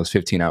done in those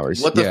 15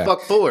 hours? What the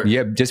fuck for?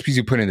 Yeah, just because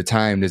you put in the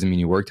time doesn't mean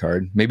you worked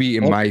hard. Maybe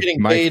in my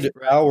paid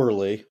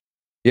hourly.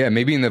 Yeah,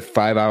 maybe in the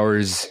 5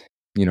 hours,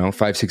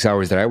 5-6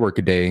 hours that I work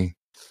a day,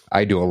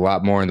 I do a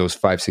lot more in those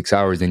 5-6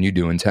 hours than you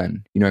do in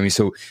 10. You know what I mean?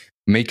 So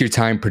make your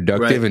time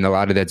productive, and a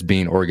lot of that's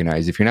being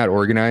organized. If you're not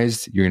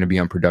organized, you're going to be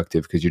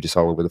unproductive because you're just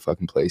all over the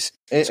fucking place.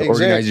 So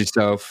organize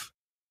yourself.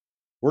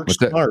 Work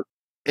smart.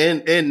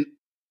 And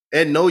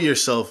know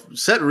yourself.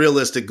 Set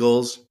realistic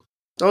goals.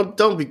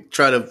 Don't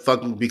try to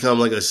fucking become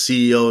like a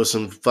CEO of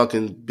some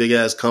fucking big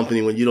ass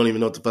company when you don't even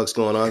know what the fuck's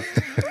going on.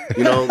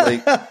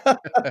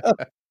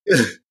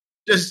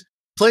 Just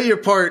play your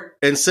part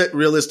and set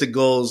realistic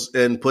goals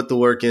and put the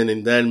work in,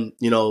 and then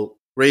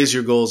raise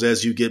your goals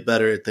as you get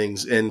better at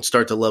things and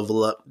start to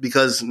level up,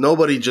 because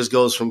nobody just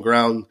goes from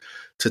ground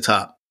to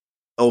top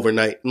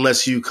overnight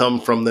unless you come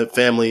from the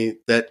family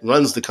that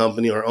runs the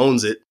company or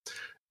owns it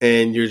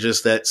and you're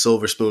just that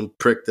silver spoon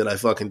prick that I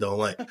fucking don't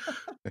like.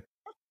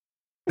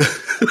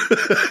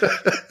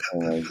 Oh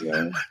my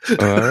God.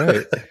 All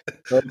right.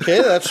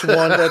 Okay,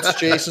 that's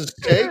Jason's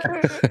take.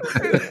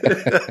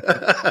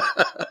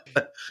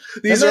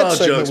 These and are all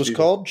segment jokes. Was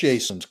people. called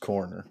Jason's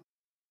Corner.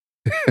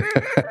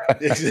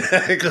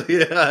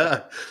 Exactly.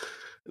 Yeah.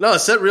 No,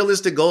 set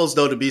realistic goals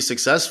though to be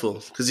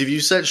successful. Because if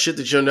you set shit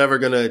that you're never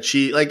gonna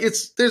achieve, like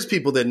there's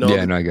people that know.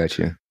 Yeah, no, I got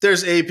you.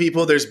 There's A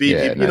people, there's B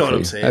people. You know what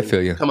I'm saying? I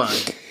feel you. Come on.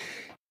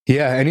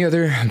 Yeah.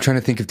 I'm trying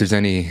to think if there's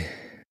any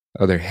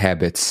other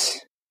habits.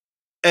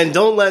 And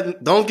don't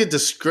get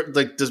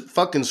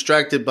fucking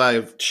distracted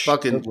by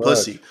fucking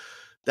pussy.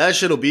 That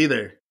shit'll be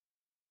there.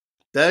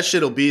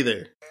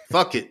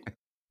 Fuck it.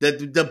 The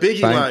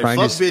biggie line. Fuck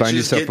bitches. Find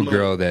yourself a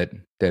girl money.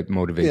 that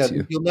motivates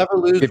you. You'll never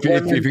lose if you're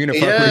gonna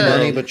fuck with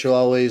money, but you'll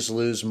always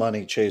lose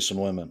money chasing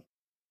women.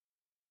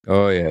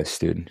 Oh yes,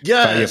 dude.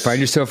 Yes. Find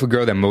yourself a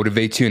girl that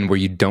motivates you and where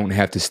you don't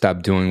have to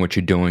stop doing what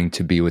you're doing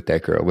to be with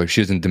that girl. Where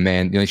she doesn't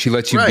demand, she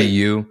lets you be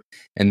you,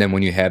 and then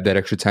when you have that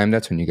extra time,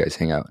 that's when you guys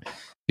hang out.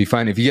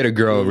 If you get a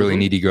girl, a really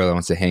needy girl that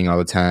wants to hang all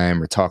the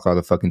time or talk all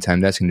the fucking time,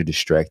 that's going to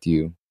distract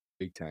you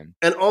big time.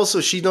 And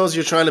also, she knows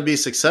you're trying to be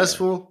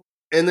successful,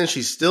 and then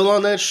she's still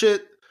on that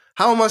shit.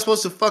 How am I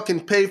supposed to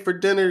fucking pay for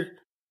dinner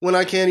when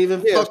I can't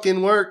even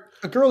fucking work?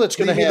 A girl that's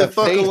going to have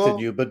faith in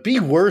you, but be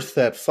worth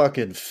that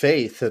fucking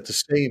faith at the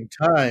same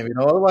time.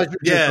 Otherwise,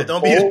 you're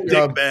don't be a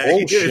dick bag.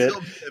 Bullshit.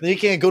 Then you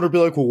can't go to be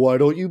like, well, why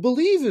don't you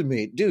believe in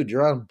me, dude?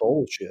 You're on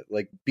bullshit.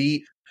 Like,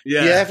 you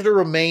have to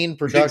remain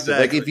productive.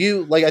 Exactly.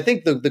 Like, I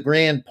think the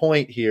grand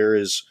point here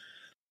is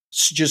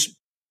just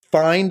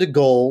find the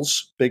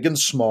goals, big and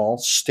small,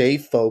 stay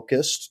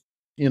focused,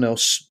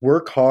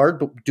 work hard,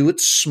 but do it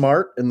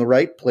smart in the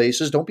right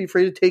places. Don't be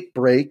afraid to take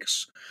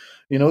breaks,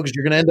 because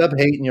you're going to end up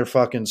hating your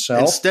fucking self.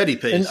 And steady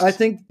pace. And I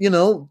think,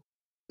 the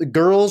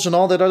girls and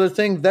all that other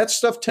thing, that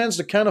stuff tends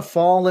to kind of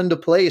fall into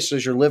place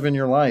as you're living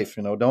your life.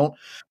 Don't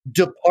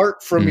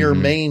depart from your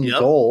main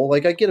goal.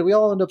 Like, I get it. We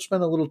all end up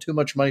spending a little too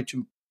much money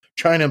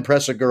trying to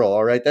impress a girl.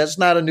 All right. That's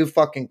not a new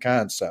fucking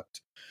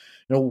concept.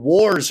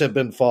 Wars have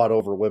been fought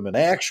over women,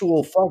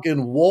 actual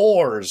fucking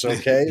wars.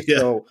 Okay.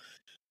 So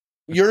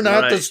you're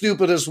not the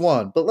stupidest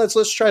one, but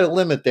let's try to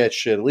limit that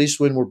shit, at least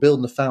when we're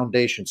building the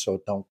foundation so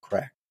it don't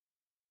crack.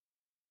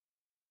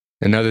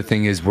 Another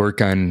thing is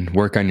work on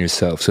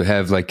yourself. So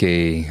have like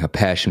a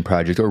passion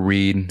project or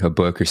read a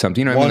book or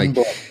something.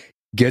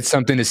 Get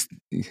something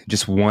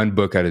just one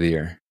book out of the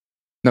year.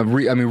 No,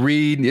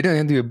 read. It doesn't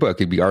have to be a book.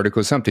 It'd be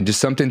articles, something, just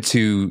something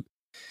to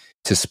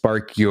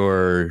spark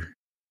your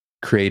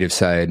creative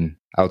side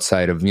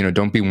outside of,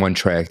 don't be one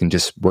track and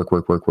just work. You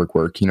know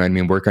what I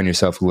mean? Work on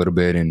yourself a little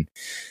bit. And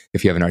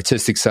if you have an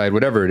artistic side,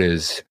 whatever it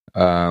is,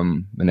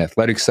 an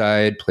athletic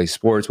side, play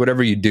sports,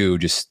 whatever you do,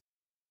 just,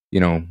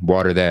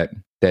 water that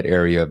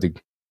area of the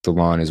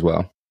lawn as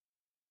well.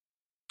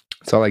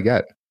 That's all I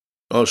got.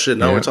 Oh shit.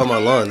 Now we're talking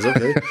about lawns.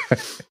 Okay.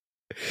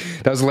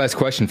 That was the last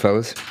question,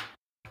 fellas.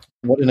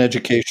 What an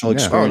educational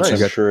experience.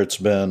 I'm sure it's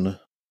been.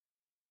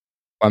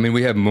 I mean,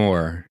 we have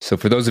more. So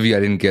for those of you I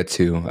didn't get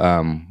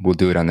to, we'll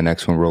do it on the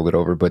next one, roll it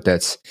over. But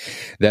that's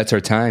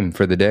our time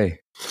for the day.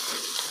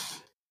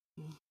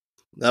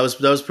 That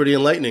was pretty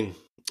enlightening.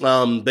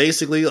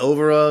 Basically,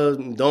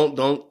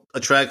 don't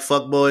attract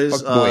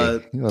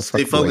fuckboys.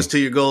 Stay focused to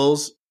your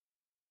goals.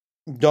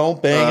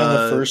 Don't bang on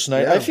the first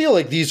night. I feel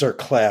like these are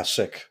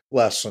classic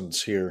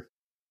lessons here.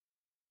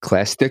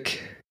 Plastic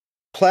lessons.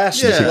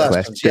 Plastic?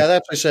 Yeah,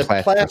 that's what I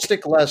said.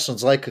 Plastic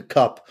lessons, like a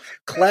cup.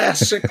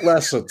 Classic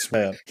lessons,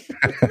 man.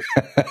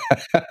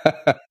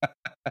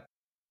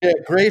 Yeah,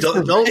 great.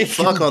 Don't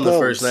fuck on the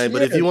first night,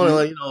 but if you want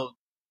to,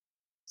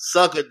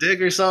 suck a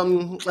dick or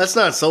something, that's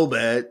not so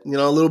bad. A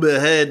little bit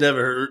of head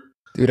never hurt.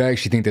 Dude, I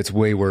actually think that's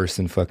way worse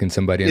than fucking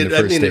somebody on the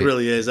first date. It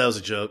really is. That was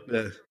a joke.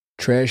 Yeah.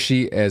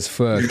 Trashy as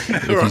fuck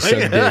if you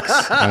suck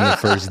dicks on the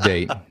first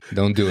date.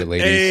 Don't do it,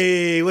 ladies.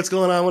 Hey, what's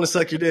going on? I want to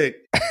suck your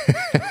dick.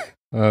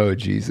 Oh,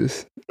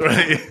 Jesus.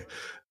 Right.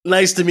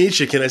 Nice to meet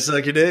you. Can I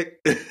suck your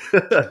dick? You think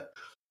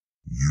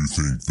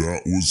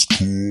that was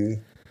cool?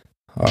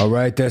 All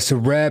right, that's a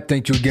wrap.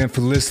 Thank you again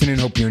for listening.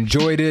 Hope you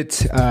enjoyed it.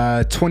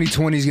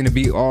 2020 is going to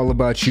be all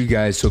about you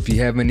guys. So if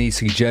you have any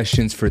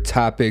suggestions for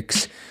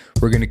topics,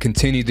 we're going to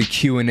continue the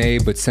Q&A,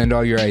 but send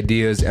all your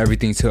ideas,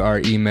 everything to our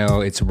email.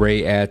 It's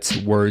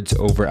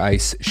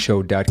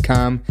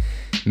ray@wordsovericeshow.com.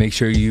 Make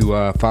sure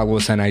you follow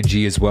us on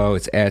IG as well.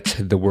 It's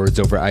 @the Words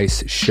Over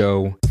Ice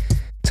Show.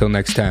 Till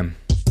next time.